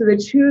 So the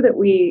two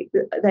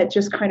that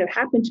just kind of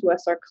happen to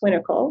us are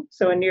clinical.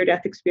 So a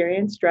near-death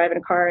experience, driving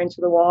a car into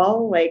the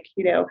wall, like,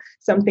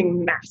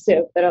 something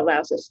massive that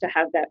allows us to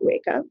have that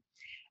wake up.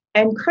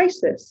 And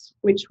crisis,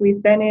 which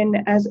we've been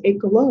in as a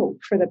globe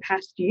for the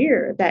past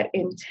year, that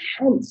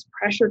intense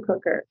pressure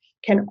cooker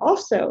can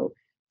also,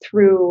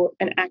 through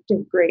an act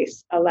of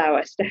grace, allow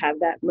us to have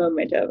that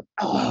moment of,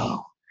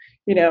 oh,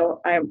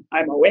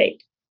 I'm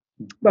awake.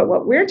 But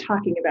what we're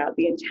talking about,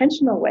 the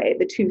intentional way,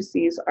 the two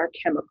C's are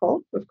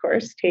chemical, of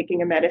course,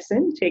 taking a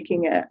medicine,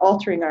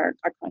 altering our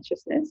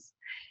consciousness,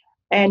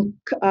 and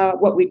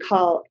what we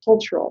call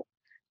cultural.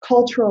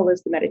 Cultural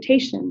is the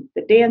meditation,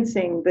 the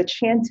dancing, the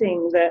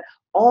chanting,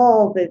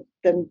 all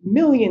the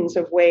millions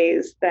of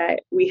ways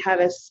that we have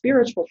as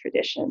spiritual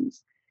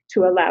traditions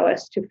to allow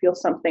us to feel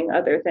something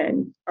other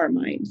than our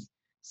minds.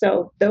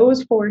 So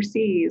those four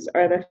C's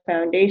are the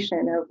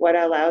foundation of what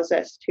allows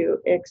us to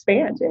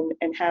expand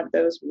and have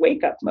those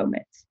wake up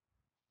moments.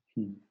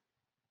 And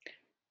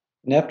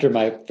after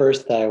my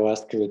first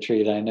ayahuasca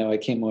retreat, I know I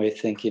came away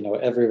thinking,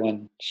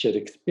 everyone should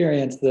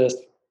experience this.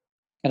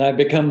 And I've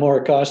become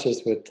more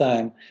cautious with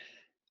time,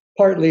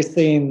 partly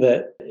seeing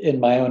that in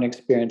my own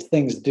experience,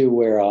 things do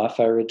wear off.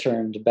 I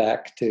returned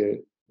back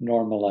to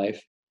normal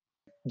life,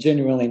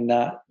 genuinely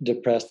not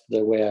depressed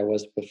the way I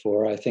was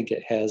before. I think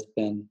it has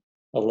been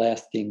a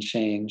lasting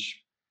change.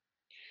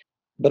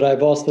 But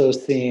I've also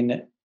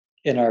seen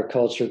in our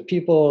culture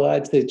people,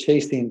 I'd say,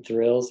 chasing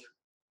thrills,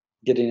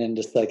 getting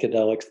into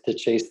psychedelics to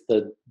chase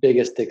the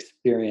biggest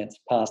experience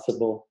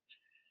possible.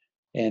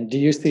 And do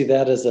you see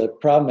that as a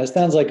problem? It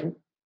sounds like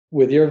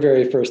with your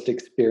very first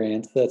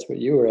experience, that's what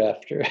you were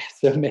after.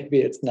 So maybe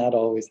it's not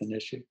always an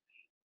issue.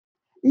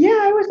 Yeah,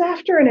 I was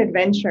after an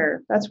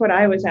adventure. That's what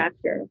I was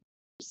after.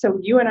 So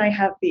you and I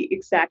have the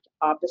exact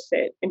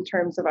opposite in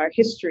terms of our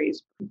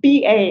histories.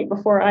 BA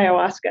before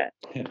ayahuasca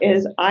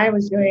is I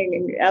was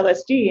doing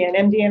LSD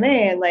and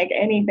MDMA and like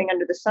anything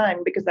under the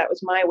sun because that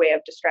was my way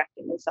of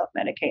distracting and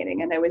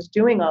self-medicating. And I was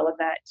doing all of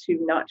that to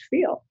not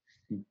feel.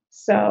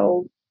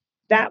 So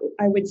that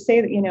I would say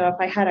that, if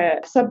I had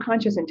a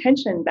subconscious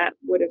intention, that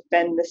would have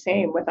been the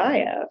same with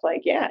Aya of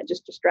like, yeah,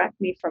 just distract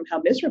me from how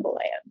miserable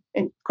I am.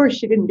 And of course,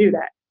 she didn't do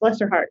that.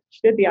 Bless her heart.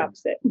 She did the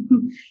opposite.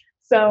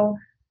 So,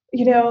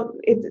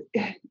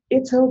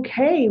 it's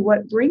okay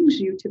what brings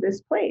you to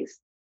this place.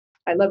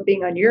 I love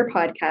being on your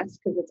podcast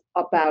because it's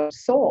about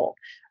soul.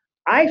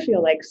 I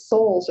feel like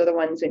souls are the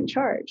ones in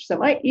charge. So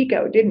my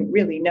ego didn't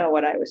really know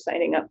what I was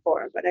signing up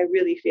for, but I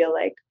really feel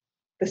like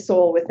the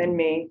soul within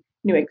me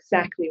knew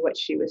exactly what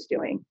she was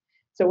doing.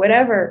 So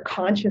whatever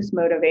conscious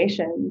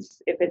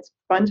motivations, if it's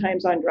fun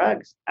times on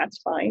drugs, that's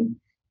fine.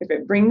 If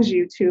it brings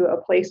you to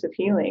a place of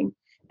healing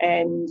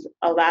and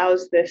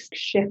allows this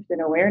shift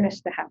in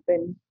awareness to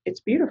happen, it's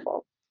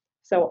beautiful.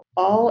 So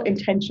all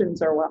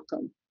intentions are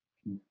welcome.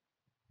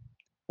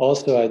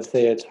 Also, I'd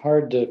say it's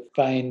hard to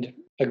find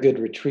a good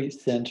retreat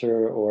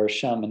center or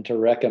shaman to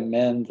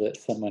recommend that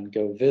someone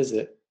go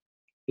visit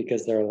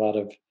because there are a lot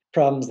of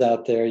problems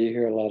out there. You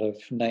hear a lot of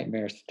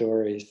nightmare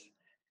stories.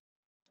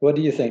 What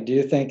do you think? Do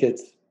you think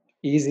it's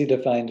easy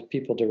to find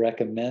people to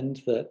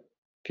recommend that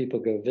people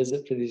go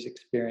visit for these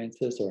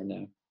experiences or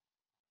no?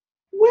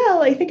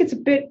 Well, I think it's a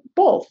bit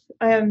both.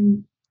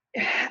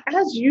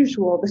 As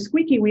usual, the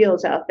squeaky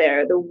wheels out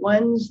there, the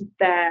ones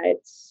that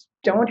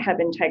don't have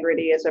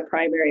integrity as a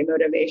primary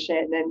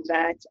motivation and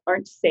that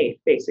aren't safe,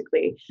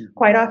 basically,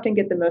 quite often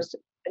get the most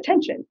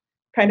attention,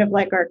 kind of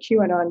like our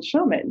QAnon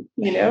shaman,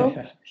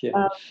 Yeah.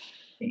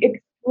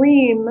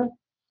 Extreme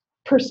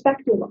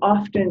perspective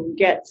often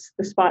gets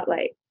the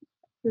spotlight.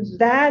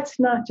 That's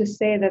not to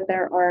say that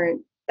there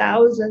aren't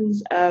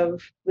thousands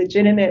of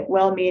legitimate,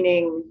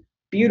 well-meaning,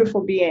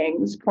 beautiful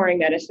beings pouring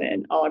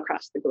medicine all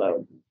across the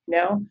globe.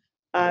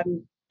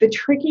 The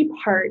tricky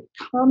part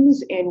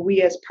comes in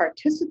we as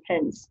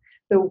participants,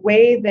 the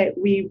way that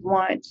we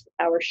want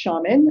our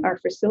shaman, our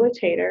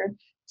facilitator,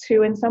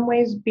 to in some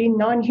ways be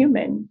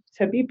non-human,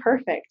 to be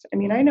perfect. I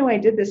mean, I know I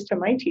did this to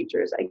my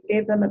teachers. I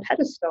gave them a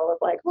pedestal of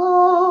like,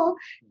 oh,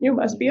 you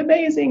must be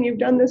amazing. You've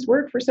done this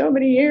work for so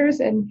many years.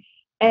 And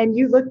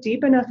you look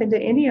deep enough into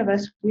any of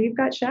us, we've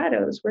got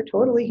shadows. We're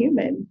totally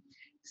human.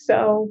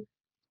 So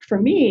for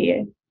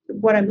me,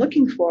 what I'm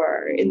looking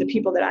for in the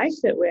people that I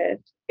sit with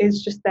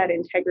is just that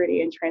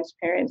integrity and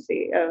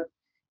transparency of,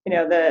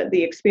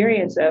 the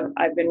experience of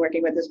I've been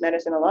working with this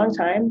medicine a long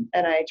time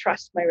and I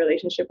trust my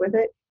relationship with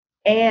it.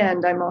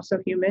 And I'm also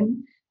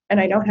human and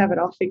I don't have it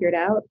all figured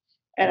out.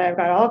 And I've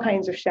got all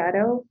kinds of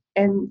shadow.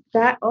 And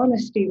that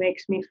honesty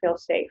makes me feel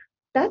safe.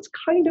 That's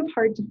kind of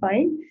hard to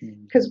find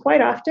because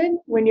quite often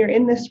when you're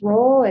in this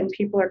role and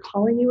people are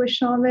calling you a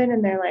shaman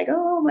and they're like,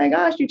 oh my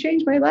gosh, you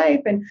changed my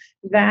life. And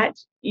that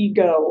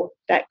ego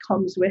that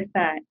comes with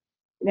that,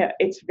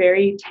 it's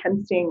very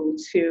tempting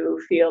to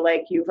feel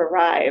like you've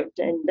arrived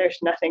and there's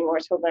nothing more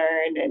to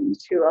learn and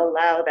to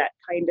allow that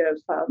kind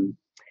of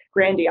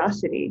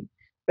grandiosity.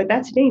 but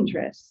that's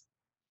dangerous.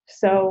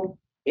 So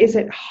is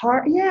it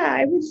hard? Yeah,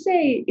 I would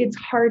say it's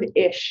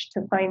hard-ish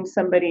to find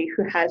somebody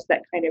who has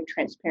that kind of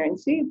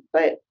transparency,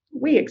 but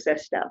we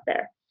exist out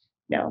there.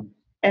 No.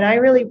 And I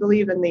really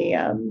believe in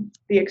the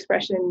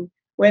expression,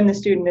 when the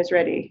student is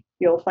ready,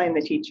 you'll find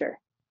the teacher.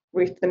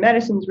 If the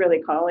medicine's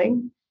really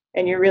calling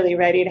and you're really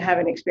ready to have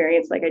an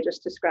experience like I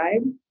just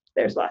described,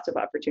 there's lots of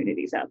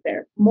opportunities out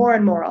there, more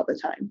and more all the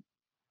time.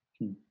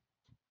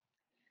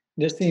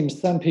 It seems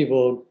some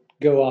people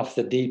go off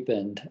the deep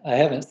end. I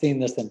haven't seen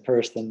this in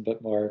person,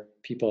 but more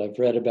people I've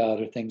read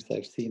about or things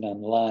I've seen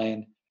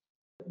online.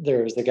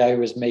 There was a guy who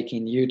was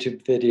making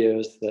YouTube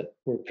videos that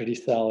were pretty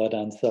solid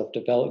on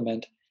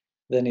self-development.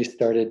 Then he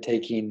started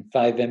taking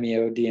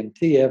 5-MeO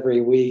DMT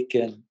every week,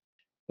 and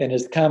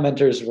his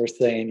commenters were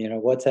saying,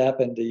 what's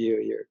happened to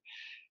you?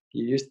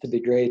 You used to be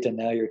great, and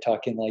now you're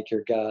talking like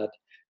you're God.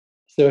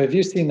 So have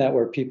you seen that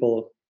where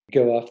people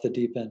go off the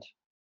deep end?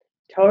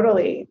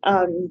 Totally.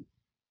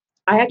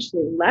 I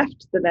actually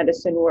left the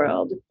medicine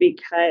world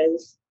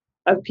because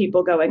of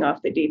people going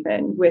off the deep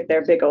end with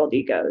their big old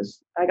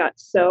egos. I got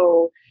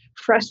so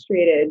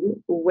frustrated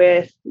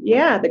with,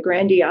 the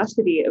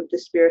grandiosity of the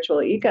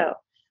spiritual ego.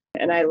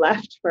 And I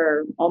left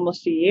for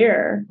almost a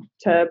year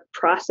to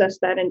process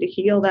that and to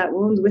heal that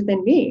wound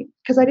within me.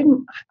 Because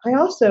I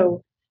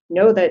also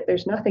know that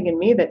there's nothing in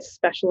me that's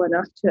special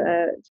enough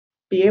to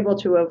be able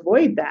to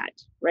avoid that,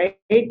 right?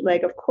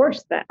 Like, of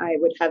course, that I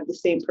would have the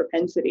same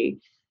propensity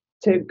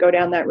to go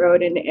down that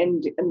road.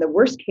 And the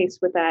worst case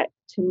with that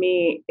to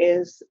me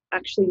is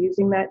actually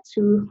using that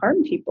to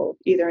harm people,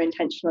 either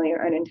intentionally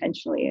or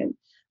unintentionally. And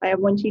I have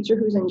one teacher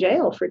who's in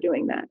jail for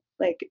doing that.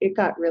 Like, it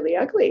got really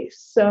ugly.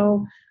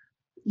 So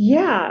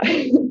yeah,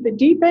 the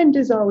deep end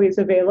is always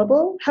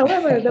available.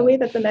 However, the way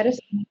that the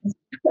medicine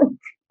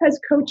has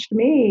coached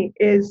me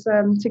is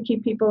to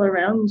keep people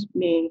around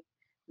me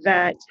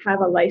that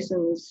have a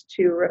license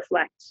to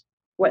reflect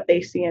what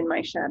they see in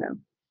my shadow.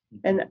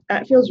 And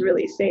that feels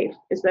really safe,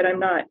 is that I'm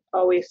not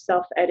always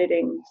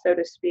self-editing, so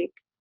to speak.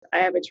 I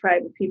have a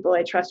tribe of people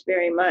I trust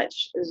very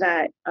much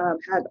that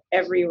have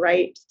every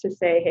right to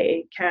say,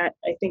 hey, Kat,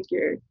 I think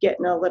you're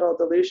getting a little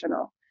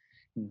delusional.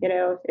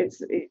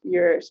 It's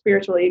your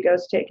spiritual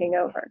ego's taking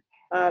over.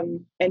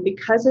 And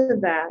because of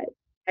that,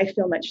 I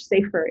feel much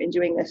safer in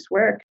doing this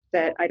work,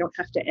 that I don't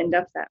have to end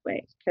up that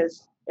way,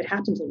 because it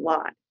happens a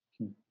lot.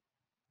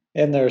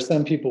 And there are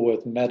some people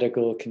with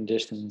medical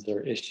conditions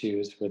or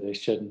issues where they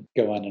shouldn't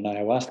go on an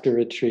ayahuasca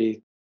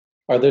retreat.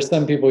 Are there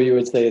some people you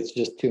would say it's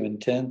just too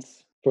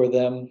intense for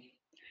them?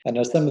 I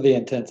know some of the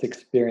intense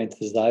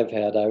experiences I've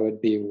had, I would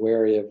be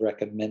wary of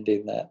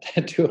recommending that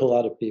to a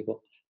lot of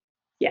people.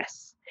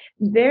 Yes,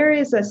 there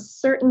is a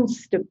certain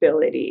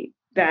stability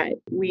that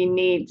we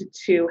need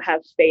to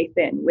have faith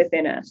in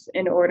within us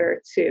in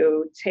order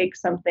to take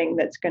something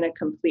that's going to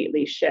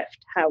completely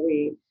shift how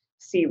we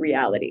see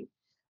reality.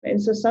 And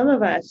so some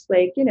of us,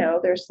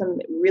 there's some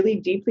really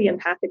deeply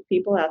empathic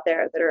people out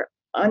there that are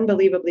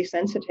unbelievably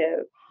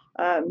sensitive,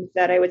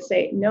 that I would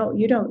say, no,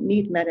 you don't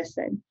need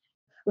medicine.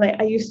 Like,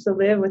 I used to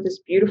live with this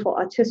beautiful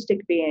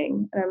autistic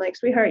being, and I'm like,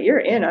 sweetheart, you're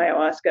in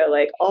ayahuasca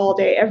like all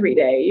day, every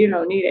day. You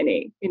don't need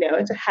any,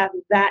 to have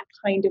that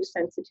kind of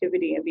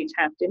sensitivity and be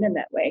tapped in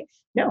that way.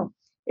 No,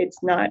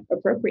 it's not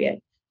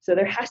appropriate. So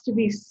there has to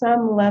be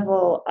some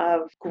level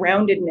of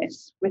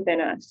groundedness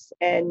within us,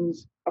 and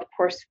of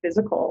course,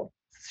 physical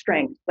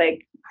strength,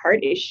 like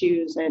heart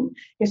issues and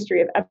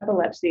history of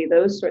epilepsy.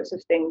 Those sorts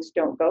of things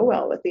don't go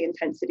well with the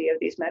intensity of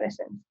these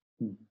medicines.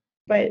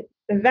 But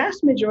the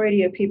vast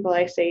majority of people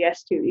I say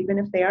yes to, even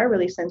if they are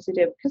really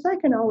sensitive, because I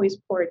can always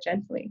pour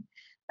gently.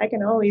 I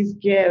can always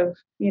give,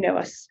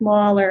 a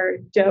smaller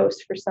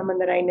dose for someone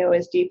that I know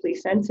is deeply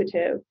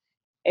sensitive,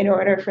 in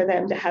order for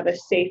them to have a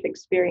safe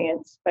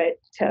experience, but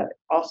to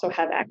also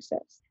have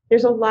access.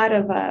 There's a lot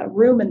of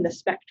room in the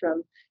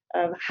spectrum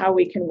of how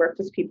we can work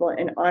with people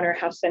and honor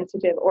how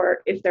sensitive,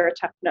 or if they're a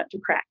tough nut to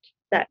crack,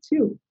 that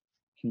too.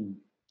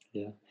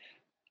 Yeah.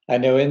 I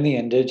know in the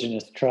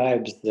indigenous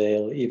tribes,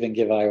 they'll even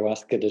give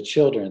ayahuasca to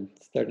children,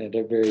 starting at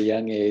a very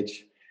young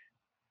age.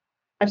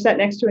 I've sat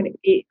next to an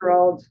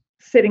 8-year-old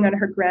sitting on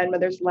her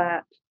grandmother's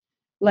lap,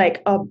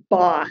 like a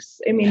boss.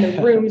 I mean,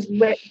 the room's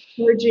lit,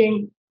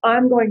 purging.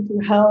 I'm going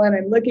through hell, and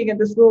I'm looking at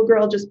this little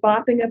girl just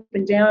bopping up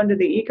and down to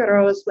the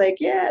Icaros, like,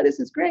 yeah, this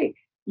is great.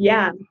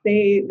 Yeah,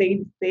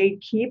 they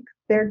keep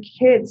their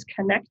kids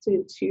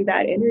connected to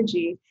that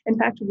energy. In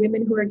fact,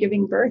 women who are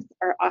giving birth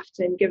are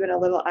often given a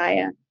little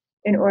aya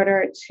in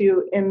order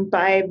to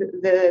imbibe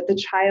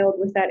the child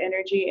with that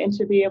energy and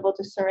to be able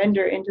to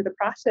surrender into the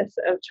process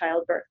of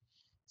childbirth.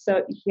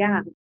 So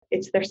yeah,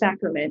 it's their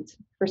sacrament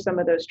for some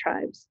of those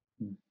tribes.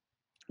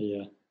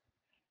 Yeah.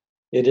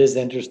 It is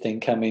interesting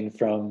coming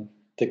from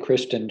the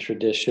Christian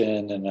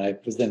tradition, and I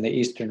was in the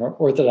Eastern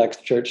Orthodox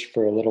Church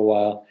for a little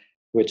while,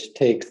 which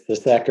takes the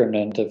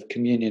sacrament of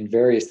communion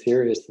very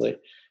seriously.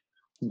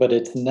 But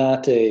it's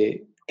not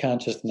a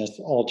consciousness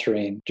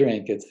altering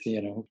drink. It's,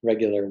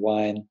 regular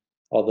wine.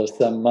 Although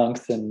some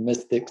monks and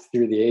mystics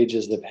through the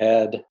ages have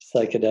had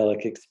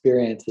psychedelic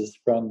experiences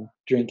from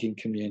drinking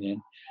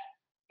communion.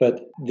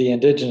 But the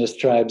indigenous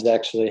tribes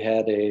actually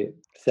had a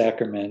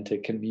sacrament, a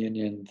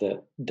communion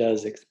that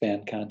does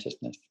expand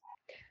consciousness.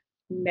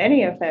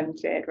 Many of them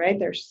did, right?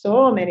 There's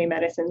so many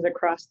medicines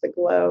across the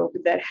globe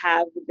that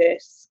have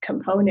this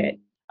component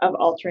of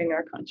altering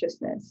our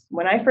consciousness.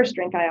 When I first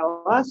drank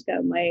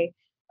ayahuasca,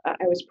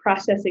 I was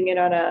processing it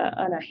on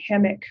a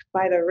hammock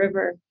by the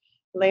river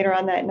later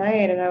on that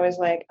night, and I was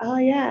like, oh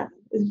yeah,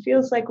 it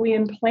feels like we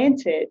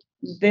implanted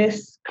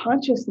this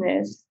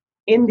consciousness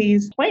in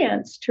these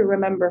plants to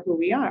remember who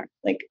we are.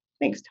 Like,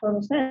 makes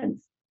total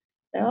sense.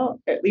 Well,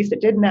 at least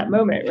it did in that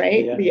moment,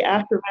 right? Yeah. The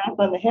aftermath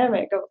on the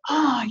hammock of,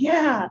 oh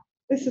yeah,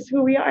 this is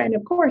who we are. And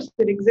of course,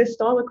 it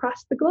exists all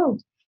across the globe.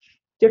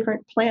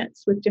 Different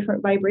plants with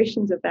different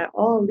vibrations of that,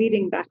 all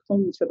leading back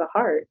home to the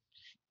heart,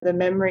 the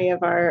memory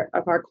of our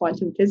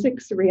quantum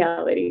physics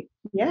reality.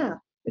 Yeah,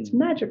 it's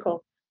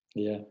magical.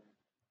 Yeah.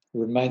 It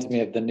reminds me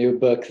of the new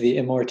book, The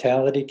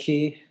Immortality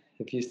Key.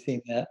 Have you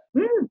seen that?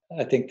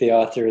 I think the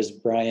author is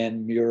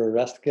Brian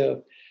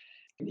Muraresco.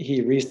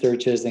 He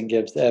researches and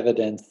gives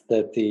evidence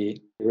that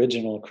the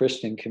original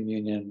Christian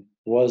communion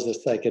was a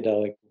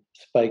psychedelic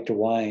spiked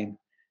wine,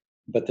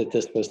 but that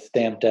this was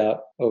stamped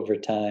out over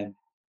time.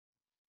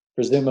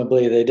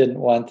 Presumably, they didn't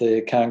want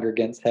the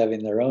congregants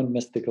having their own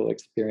mystical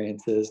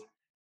experiences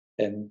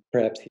and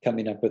perhaps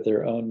coming up with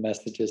their own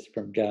messages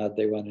from God.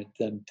 They wanted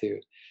them to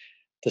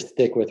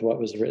stick with what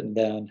was written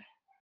down.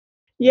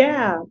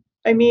 Yeah.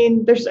 I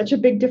mean, there's such a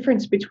big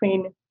difference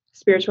between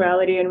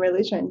spirituality and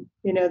religion.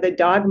 You know, the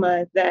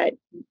dogma that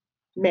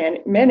men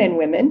and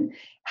women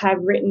have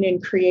written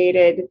and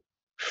created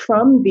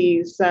from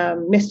these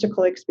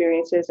mystical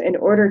experiences in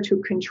order to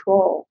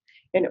control,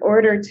 in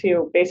order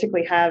to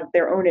basically have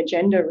their own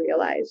agenda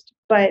realized.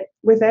 But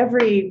with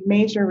every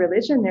major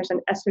religion, there's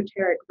an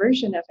esoteric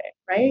version of it,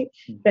 right?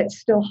 That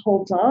still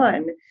holds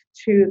on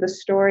to the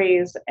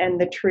stories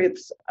and the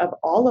truths of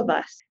all of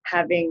us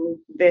having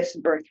this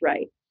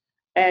birthright.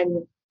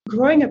 And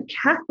growing up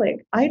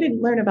Catholic, I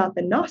didn't learn about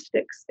the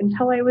Gnostics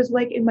until I was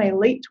like in my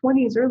late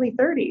 20s, early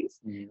 30s,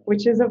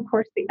 which is, of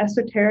course, the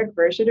esoteric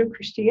version of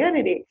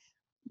Christianity.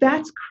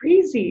 That's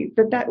crazy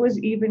that was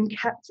even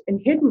kept and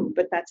hidden,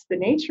 but that's the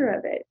nature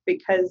of it,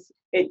 because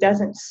it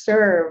doesn't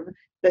serve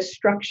the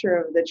structure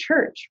of the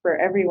church for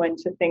everyone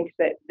to think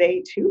that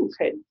they too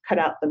could cut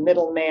out the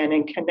middleman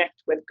and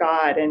connect with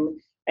God and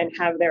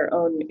have their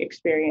own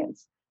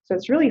experience. So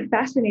it's really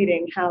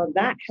fascinating how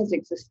that has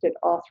existed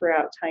all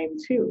throughout time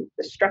too,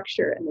 the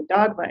structure and the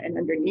dogma, and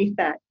underneath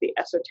that, the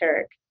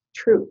esoteric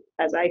truth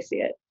as I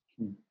see it.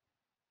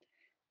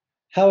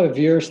 How have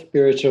your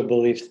spiritual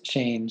beliefs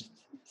changed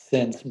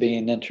since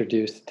being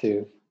introduced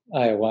to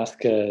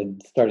ayahuasca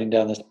and starting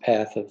down this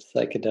path of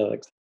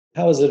psychedelics?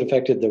 How has it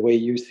affected the way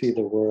you see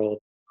the world?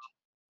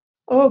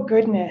 Oh,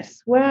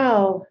 goodness.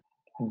 Well,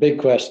 big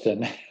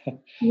question.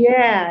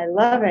 Yeah, I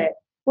love it.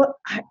 Well,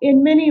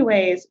 in many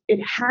ways, it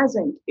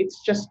hasn't.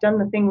 It's just done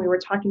the thing we were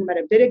talking about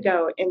a bit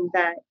ago, in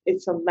that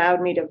it's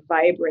allowed me to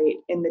vibrate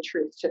in the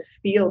truth, to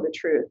feel the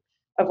truth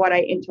of what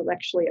I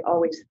intellectually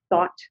always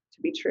thought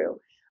to be true.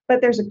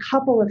 But there's a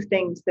couple of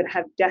things that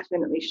have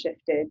definitely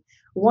shifted.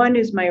 One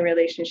is my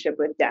relationship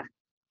with death.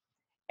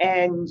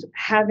 And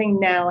having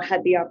now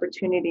had the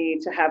opportunity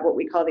to have what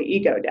we call the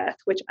ego death,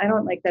 which I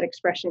don't like that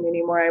expression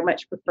anymore. I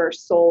much prefer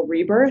soul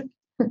rebirth,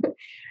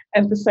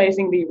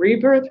 emphasizing the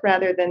rebirth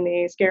rather than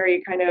the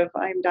scary kind of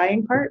I'm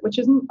dying part, which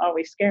isn't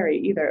always scary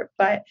either.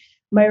 But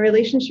my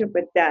relationship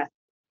with death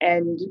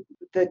and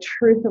the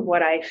truth of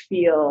what I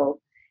feel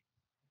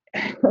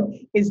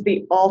is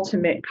the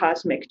ultimate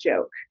cosmic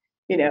joke.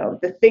 You know,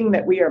 the thing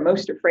that we are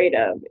most afraid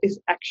of is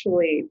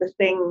actually the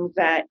thing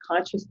that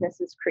consciousness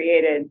has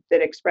created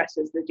that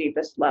expresses the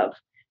deepest love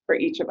for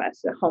each of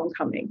us, a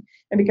homecoming.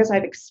 And because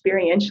I've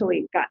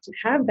experientially got to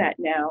have that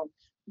now,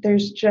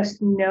 there's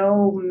just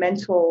no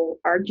mental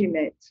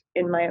argument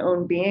in my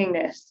own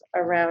beingness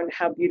around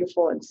how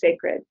beautiful and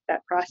sacred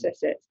that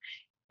process is.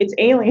 It's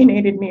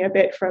alienated me a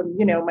bit from,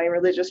 my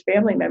religious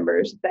family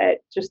members that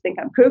just think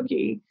I'm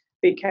kooky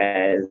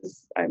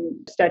because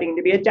I'm studying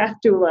to be a death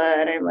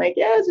doula. And I'm like,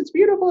 yes, it's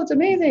beautiful, it's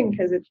amazing,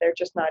 because they're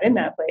just not in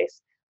that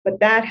place. But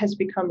that has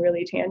become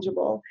really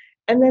tangible.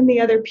 And then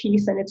the other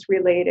piece, and it's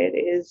related,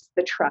 is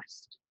the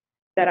trust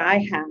that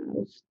I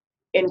have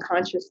in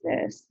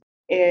consciousness,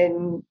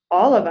 in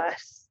all of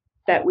us,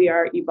 that we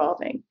are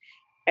evolving.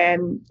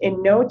 And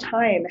in no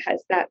time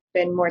has that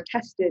been more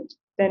tested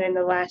than in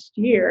the last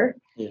year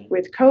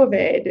with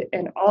COVID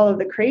and all of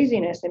the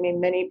craziness. I mean,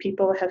 many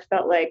people have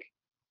felt like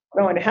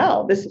going to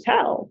hell. This is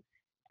hell.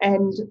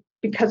 And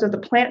because of the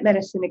plant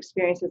medicine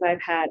experiences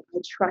I've had, I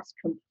trust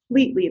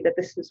completely that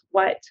this is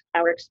what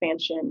our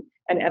expansion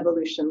and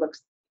evolution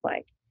looks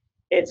like.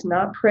 It's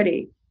not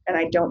pretty. And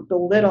I don't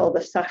belittle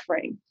the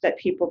suffering that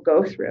people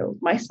go through,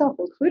 myself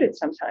included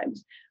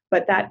sometimes,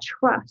 but that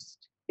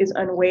trust is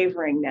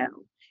unwavering now.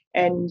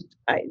 And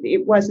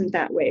it wasn't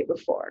that way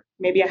before.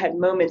 Maybe I had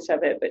moments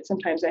of it, but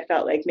sometimes I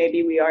felt like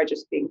maybe we are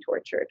just being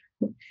tortured.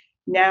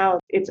 Now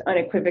it's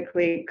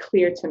unequivocally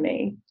clear to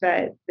me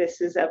that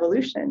this is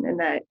evolution and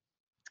that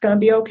it's going to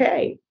be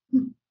okay.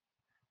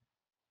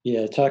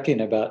 Yeah,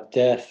 talking about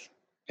death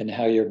and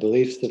how your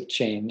beliefs have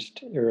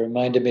changed, it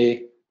reminded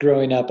me,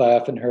 growing up, I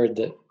often heard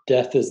that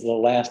death is the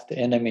last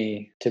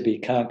enemy to be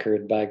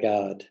conquered by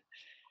God.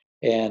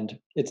 And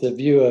it's a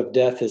view of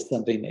death as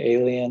something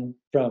alien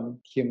from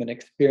human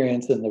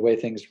experience and the way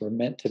things were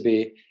meant to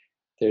be.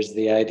 There's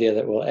the idea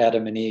that, well,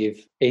 Adam and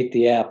Eve ate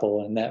the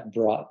apple and that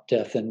brought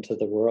death into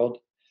the world.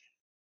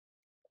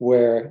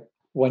 Where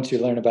once you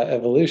learn about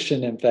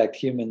evolution, in fact,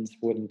 humans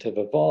wouldn't have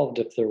evolved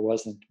if there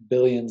wasn't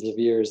billions of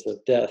years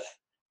of death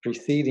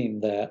preceding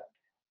that.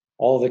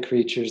 All the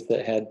creatures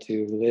that had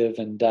to live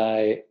and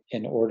die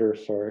in order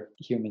for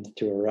humans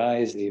to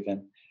arise,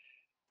 even.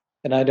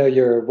 And I know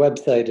your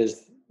website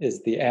is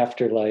the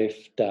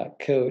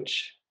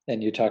afterlife.coach,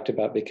 and you talked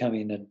about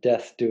becoming a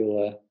death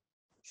doula.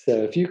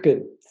 So if you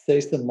could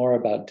say some more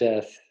about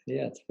death,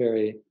 yeah, it's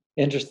very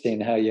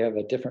interesting how you have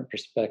a different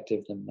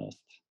perspective than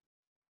most.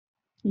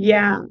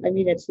 Yeah, I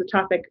mean, it's the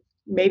topic,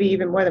 maybe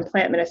even more than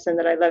plant medicine,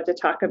 that I love to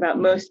talk about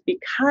most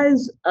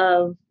because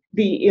of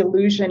the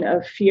illusion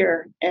of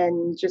fear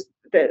and just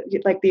the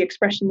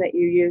expression that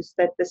you use,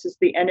 that this is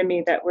the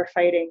enemy that we're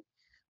fighting.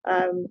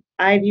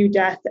 I view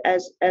death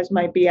as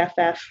my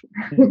BFF,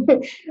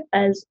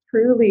 as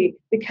truly,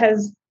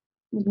 because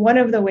one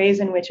of the ways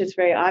in which it's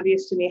very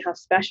obvious to me how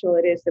special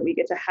it is that we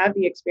get to have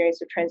the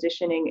experience of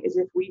transitioning is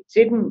if we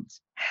didn't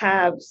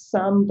have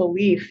some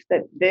belief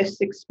that this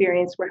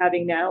experience we're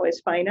having now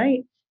is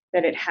finite,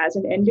 that it has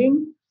an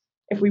ending.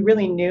 If we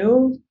really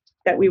knew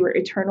that we were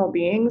eternal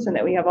beings and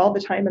that we have all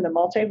the time in the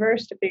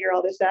multiverse to figure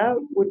all this out,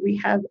 would we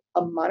have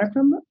a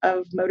modicum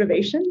of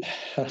motivation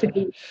to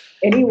do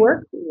any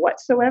work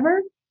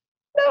whatsoever?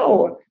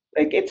 No,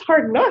 like it's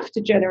hard enough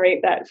to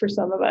generate that for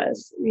some of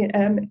us.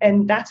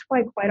 And that's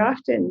why quite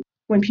often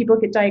when people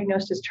get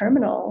diagnosed as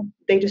terminal,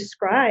 they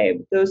describe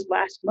those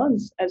last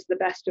months as the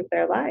best of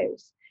their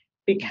lives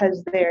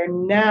because they're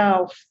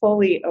now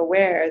fully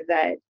aware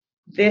that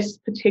this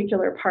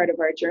particular part of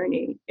our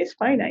journey is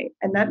finite,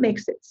 and that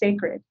makes it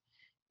sacred.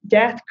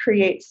 Death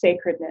creates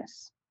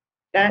sacredness.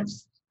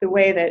 That's the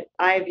way that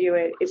I view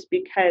it, is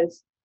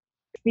because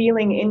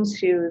feeling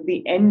into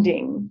the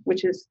ending,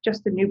 which is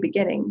just a new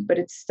beginning, but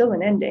it's still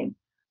an ending,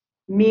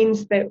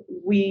 means that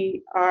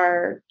we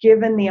are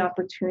given the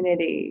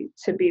opportunity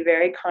to be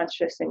very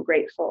conscious and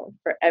grateful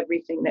for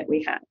everything that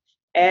we have.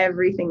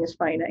 Everything is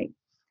finite.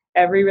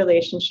 Every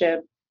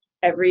relationship,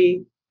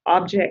 every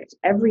object,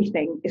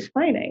 everything is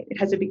finite. It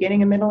has a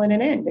beginning, a middle, and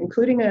an end,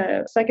 including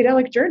a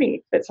psychedelic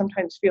journey that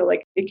sometimes feel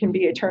like it can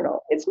be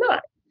eternal. It's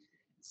not.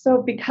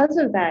 So, because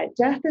of that,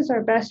 death is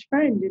our best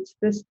friend. It's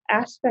this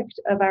aspect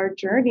of our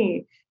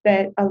journey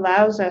that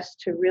allows us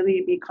to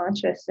really be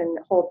conscious and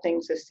hold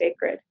things as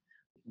sacred.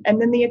 And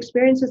then the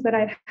experiences that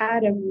I've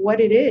had of what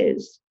it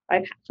is.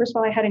 First of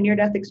all, I had a near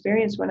death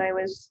experience when I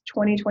was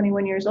 20,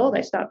 21 years old.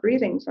 I stopped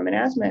breathing from an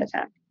asthma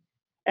attack.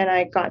 And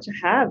I got to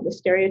have the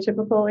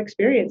stereotypical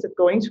experience of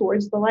going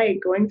towards the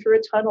light, going through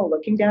a tunnel,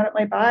 looking down at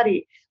my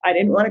body. I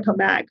didn't want to come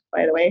back,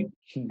 by the way.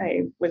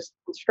 I was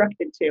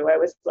instructed to. I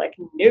was like,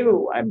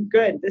 no, I'm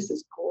good. This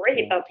is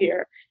great up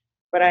here.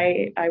 But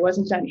I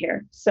wasn't done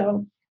here.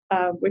 So,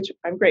 which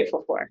I'm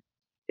grateful for.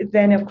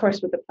 Then, of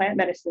course, with the plant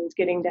medicines,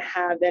 getting to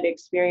have that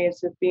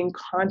experience of being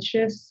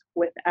conscious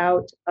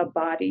without a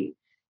body,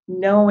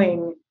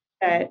 knowing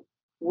that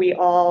we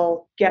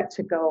all get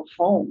to go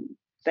home,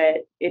 that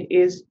it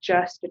is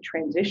just a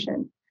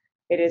transition.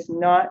 It is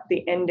not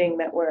the ending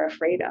that we're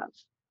afraid of,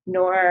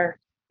 nor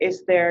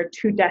is there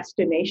two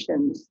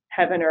destinations,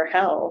 heaven or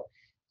hell,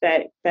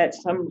 that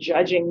some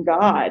judging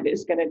God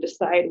is going to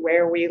decide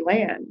where we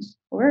land.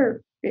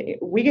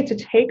 We get to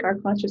take our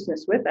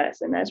consciousness with us.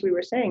 And as we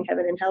were saying,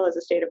 heaven and hell is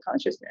a state of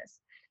consciousness.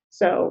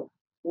 So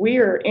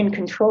we're in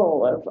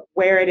control of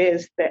where it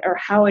is that, or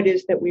how it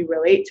is that we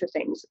relate to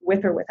things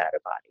with or without a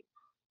body.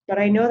 But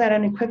I know that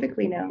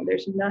unequivocally now.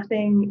 There's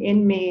nothing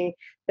in me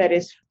that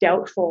is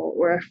doubtful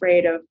or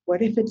afraid of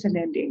what if it's an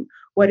ending?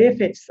 What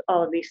if it's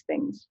all of these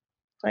things?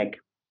 Like,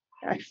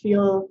 I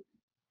feel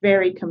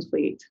very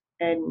complete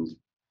and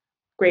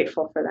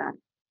grateful for that.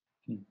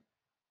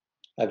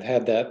 I've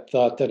had that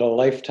thought that a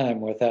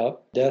lifetime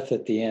without death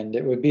at the end,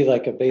 it would be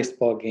like a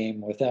baseball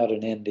game without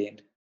an ending,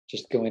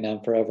 just going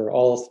on forever.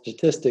 All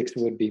statistics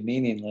would be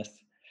meaningless.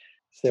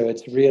 So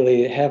it's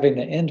really having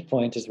an end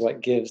point is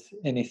what gives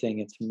anything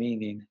its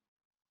meaning.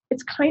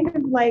 It's kind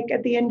of like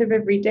at the end of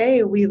every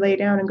day, we lay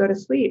down and go to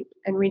sleep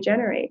and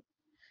regenerate.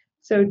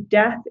 So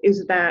death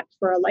is that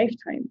for a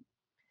lifetime.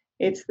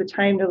 It's the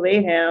time to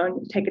lay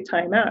down, take a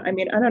time out. I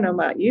mean, I don't know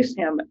about you,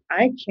 Sam, but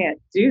I can't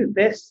do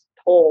this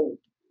whole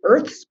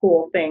earth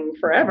school thing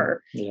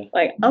forever. Yeah.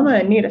 Like, I'm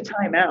going to need a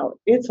time out.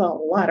 It's a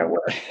lot of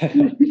work. I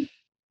don't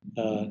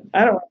want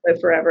to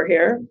live forever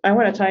here. I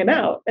want a time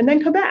out and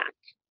then come back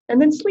and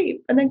then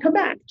sleep and then come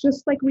back,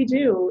 just like we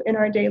do in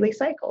our daily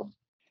cycle.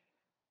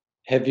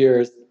 Have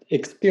your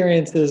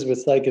experiences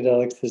with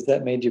psychedelics, has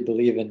that made you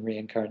believe in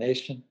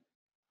reincarnation?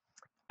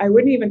 I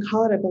wouldn't even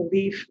call it a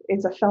belief.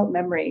 It's a felt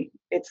memory.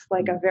 It's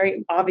like a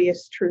very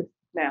obvious truth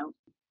now.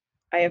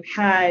 I have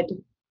had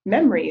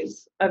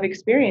memories of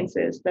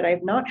experiences that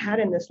I've not had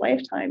in this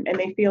lifetime, and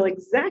they feel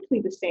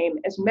exactly the same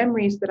as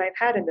memories that I've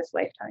had in this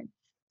lifetime.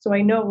 So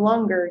I no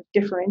longer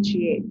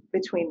differentiate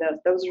between those.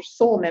 Those are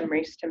soul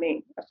memories to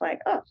me. It's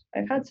like, oh,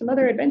 I've had some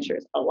other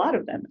adventures, a lot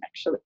of them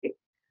actually.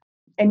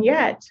 And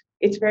yet,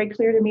 it's very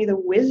clear to me the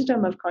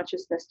wisdom of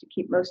consciousness to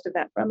keep most of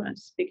that from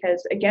us,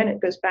 because again, it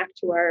goes back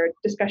to our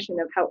discussion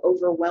of how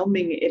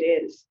overwhelming it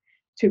is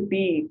to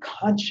be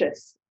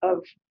conscious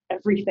of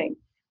everything.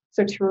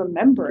 So to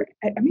remember,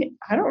 I mean,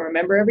 I don't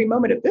remember every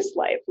moment of this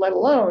life, let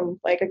alone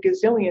like a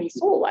gazillion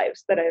soul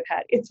lives that I've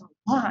had. It's a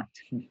lot.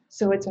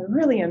 So it's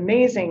really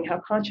amazing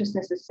how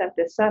consciousness has set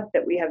this up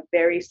that we have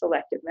very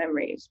selective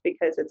memories,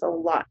 because it's a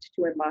lot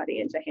to embody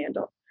and to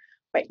handle.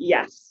 But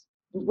yes,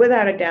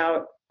 without a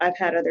doubt, I've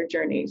had other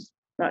journeys,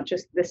 not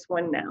just this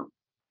one now.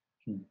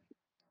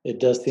 It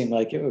does seem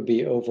like it would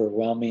be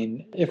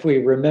overwhelming if we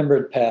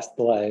remembered past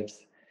lives.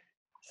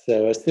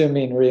 So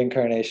assuming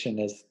reincarnation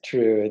is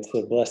true, it's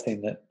a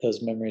blessing that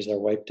those memories are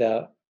wiped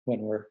out when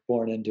we're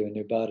born into a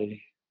new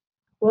body.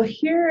 Well,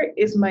 here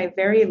is my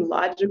very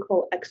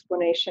logical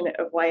explanation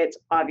of why it's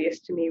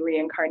obvious to me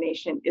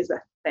reincarnation is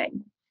a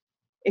thing.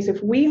 Is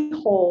if we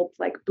hold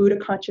like Buddha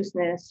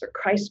consciousness or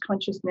Christ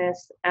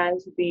consciousness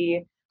as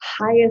the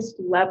highest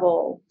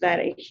level that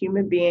a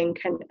human being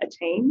can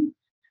attain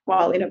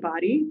while in a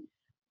body,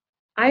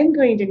 I'm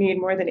going to need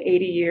more than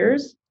 80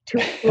 years to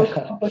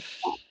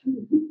accomplish that.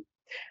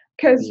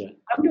 Because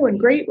I'm doing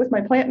great with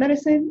my plant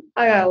medicine.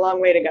 I got a long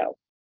way to go.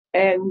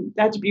 And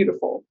that's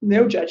beautiful.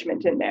 No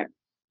judgment in there.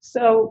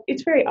 So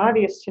it's very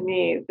obvious to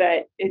me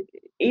that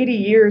 80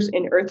 years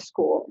in Earth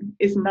School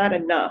is not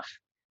enough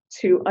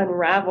to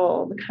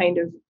unravel the kind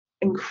of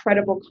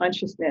incredible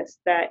consciousness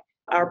that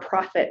our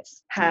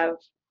prophets have,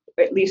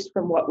 at least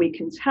from what we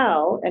can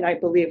tell, and I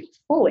believe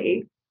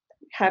fully,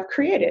 have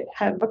created,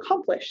 have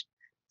accomplished.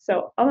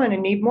 So I'm going to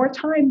need more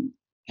time.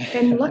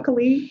 And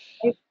luckily,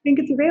 I think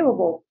it's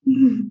available.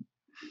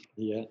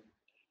 Yeah.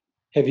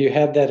 Have you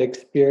had that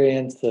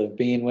experience of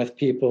being with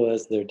people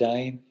as they're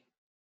dying?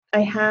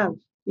 I have,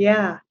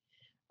 yeah.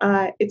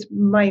 It's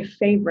my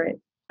favorite,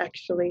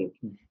 actually.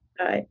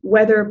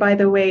 Whether, by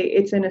the way,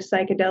 it's in a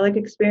psychedelic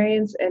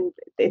experience and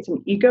it's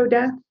an ego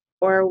death,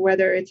 or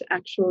whether it's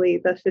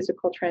actually the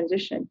physical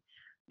transition.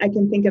 I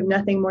can think of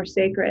nothing more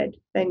sacred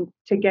than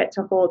to get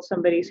to hold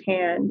somebody's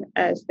hand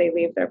as they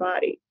leave their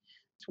body.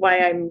 It's why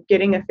I'm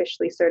getting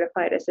officially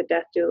certified as a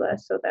death doula,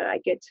 so that I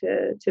get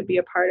to be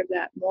a part of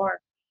that more.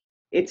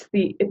 It's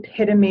the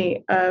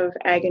epitome of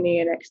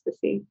agony and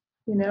ecstasy,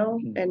 you know,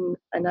 and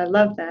I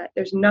love that.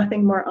 There's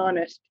nothing more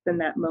honest than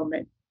that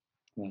moment.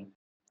 Well,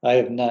 I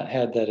have not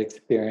had that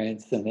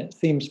experience, and it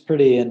seems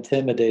pretty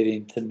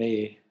intimidating to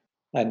me.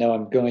 I know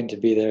I'm going to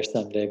be there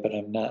someday, but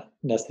I'm not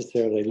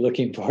necessarily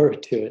looking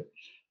forward to it.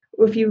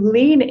 If you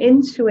lean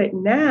into it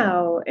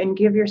now and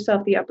give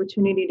yourself the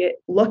opportunity to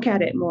look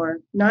at it more,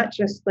 not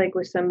just like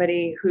with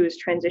somebody who's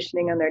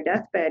transitioning on their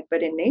deathbed,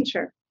 but in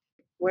nature.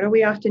 What do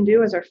we often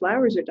do as our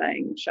flowers are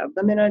dying? Shove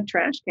them in a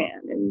trash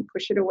can and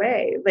push it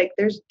away. Like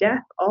there's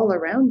death all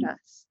around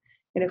us.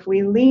 And if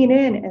we lean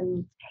in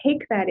and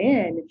take that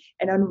in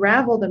and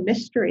unravel the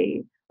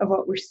mystery of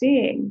what we're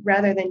seeing,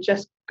 rather than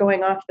just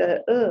going off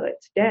the, oh,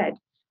 it's dead,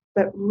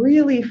 but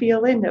really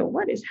feel into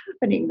what is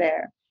happening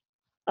there.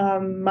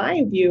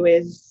 My view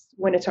is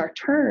when it's our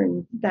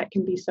turn, that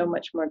can be so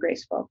much more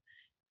graceful.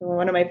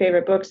 One of my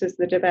favorite books is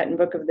the Tibetan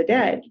Book of the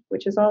Dead,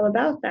 which is all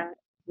about that,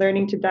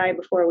 learning to die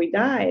before we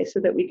die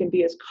so that we can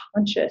be as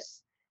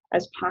conscious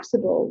as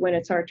possible when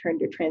it's our turn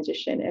to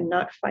transition and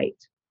not fight,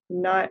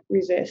 not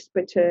resist,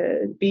 but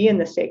to be in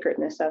the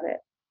sacredness of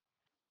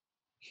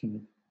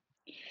it.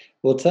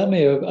 Well, tell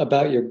me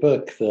about your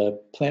book,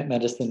 The Plant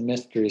Medicine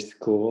Mystery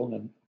School,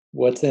 and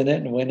what's in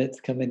it and when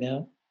it's coming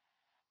out.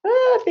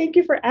 Thank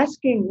you for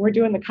asking. We're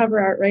doing the cover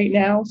art right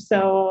now,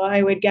 so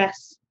I would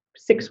guess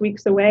 6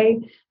 weeks away,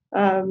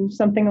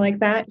 something like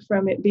that,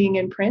 from it being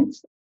in print.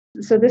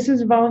 So this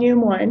is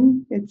volume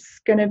 1. It's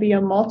going to be a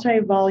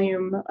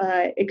multi-volume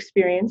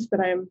experience that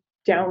I'm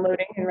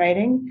downloading and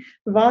writing.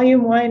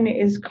 Volume 1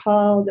 is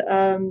called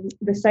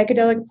The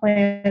Psychedelic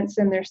Plants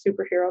and Their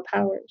Superhero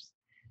Powers.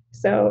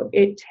 So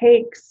it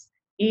takes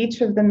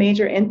each of the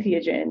major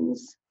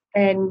entheogens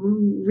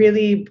and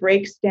really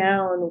breaks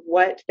down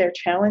what their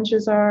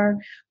challenges are,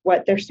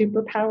 what their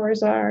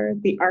superpowers are,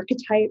 the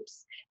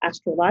archetypes,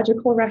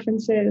 astrological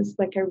references.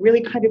 Like I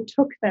really kind of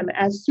took them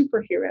as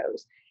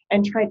superheroes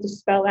and tried to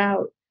spell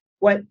out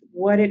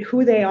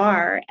who they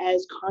are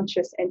as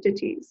conscious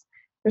entities.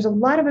 There's a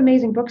lot of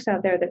amazing books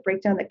out there that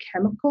break down the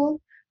chemical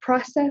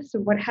process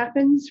of what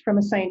happens from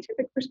a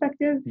scientific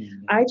perspective.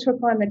 I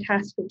took on the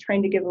task of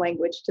trying to give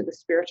language to the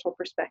spiritual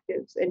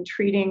perspectives and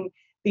treating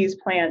these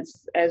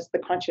plants as the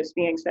conscious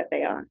beings that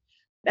they are.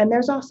 And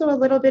there's also a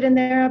little bit in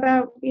there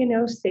about,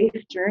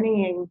 safe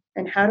journeying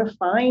and how to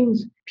find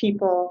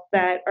people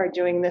that are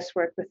doing this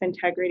work with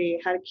integrity,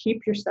 how to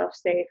keep yourself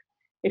safe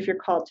if you're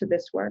called to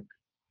this work.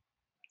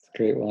 That's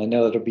great. Well, I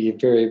know it'll be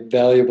very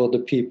valuable to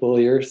people.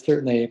 You're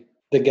certainly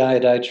the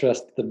guide I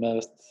trust the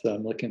most, so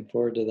I'm looking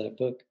forward to that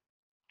book.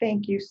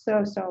 Thank you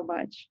so, so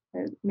much.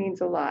 It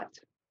means a lot.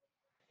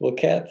 Well,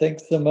 Kat,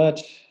 thanks so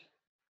much.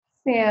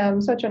 Sam,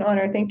 such an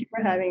honor. Thank you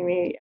for having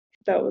me.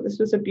 So this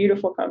was a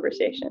beautiful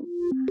conversation.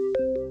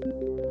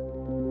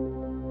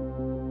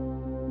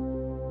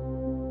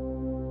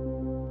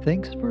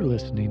 Thanks for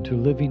listening to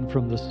Living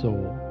from the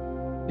Soul.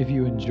 If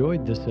you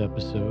enjoyed this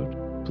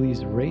episode,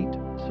 please rate,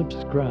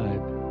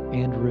 subscribe,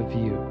 and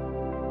review.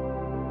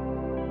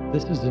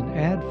 This is an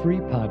ad-free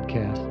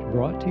podcast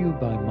brought to you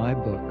by my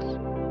books,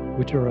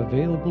 which are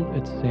available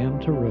at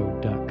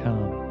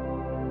samtarode.com.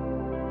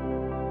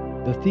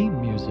 The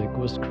theme music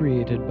was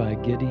created by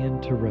Gideon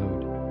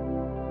Tarode.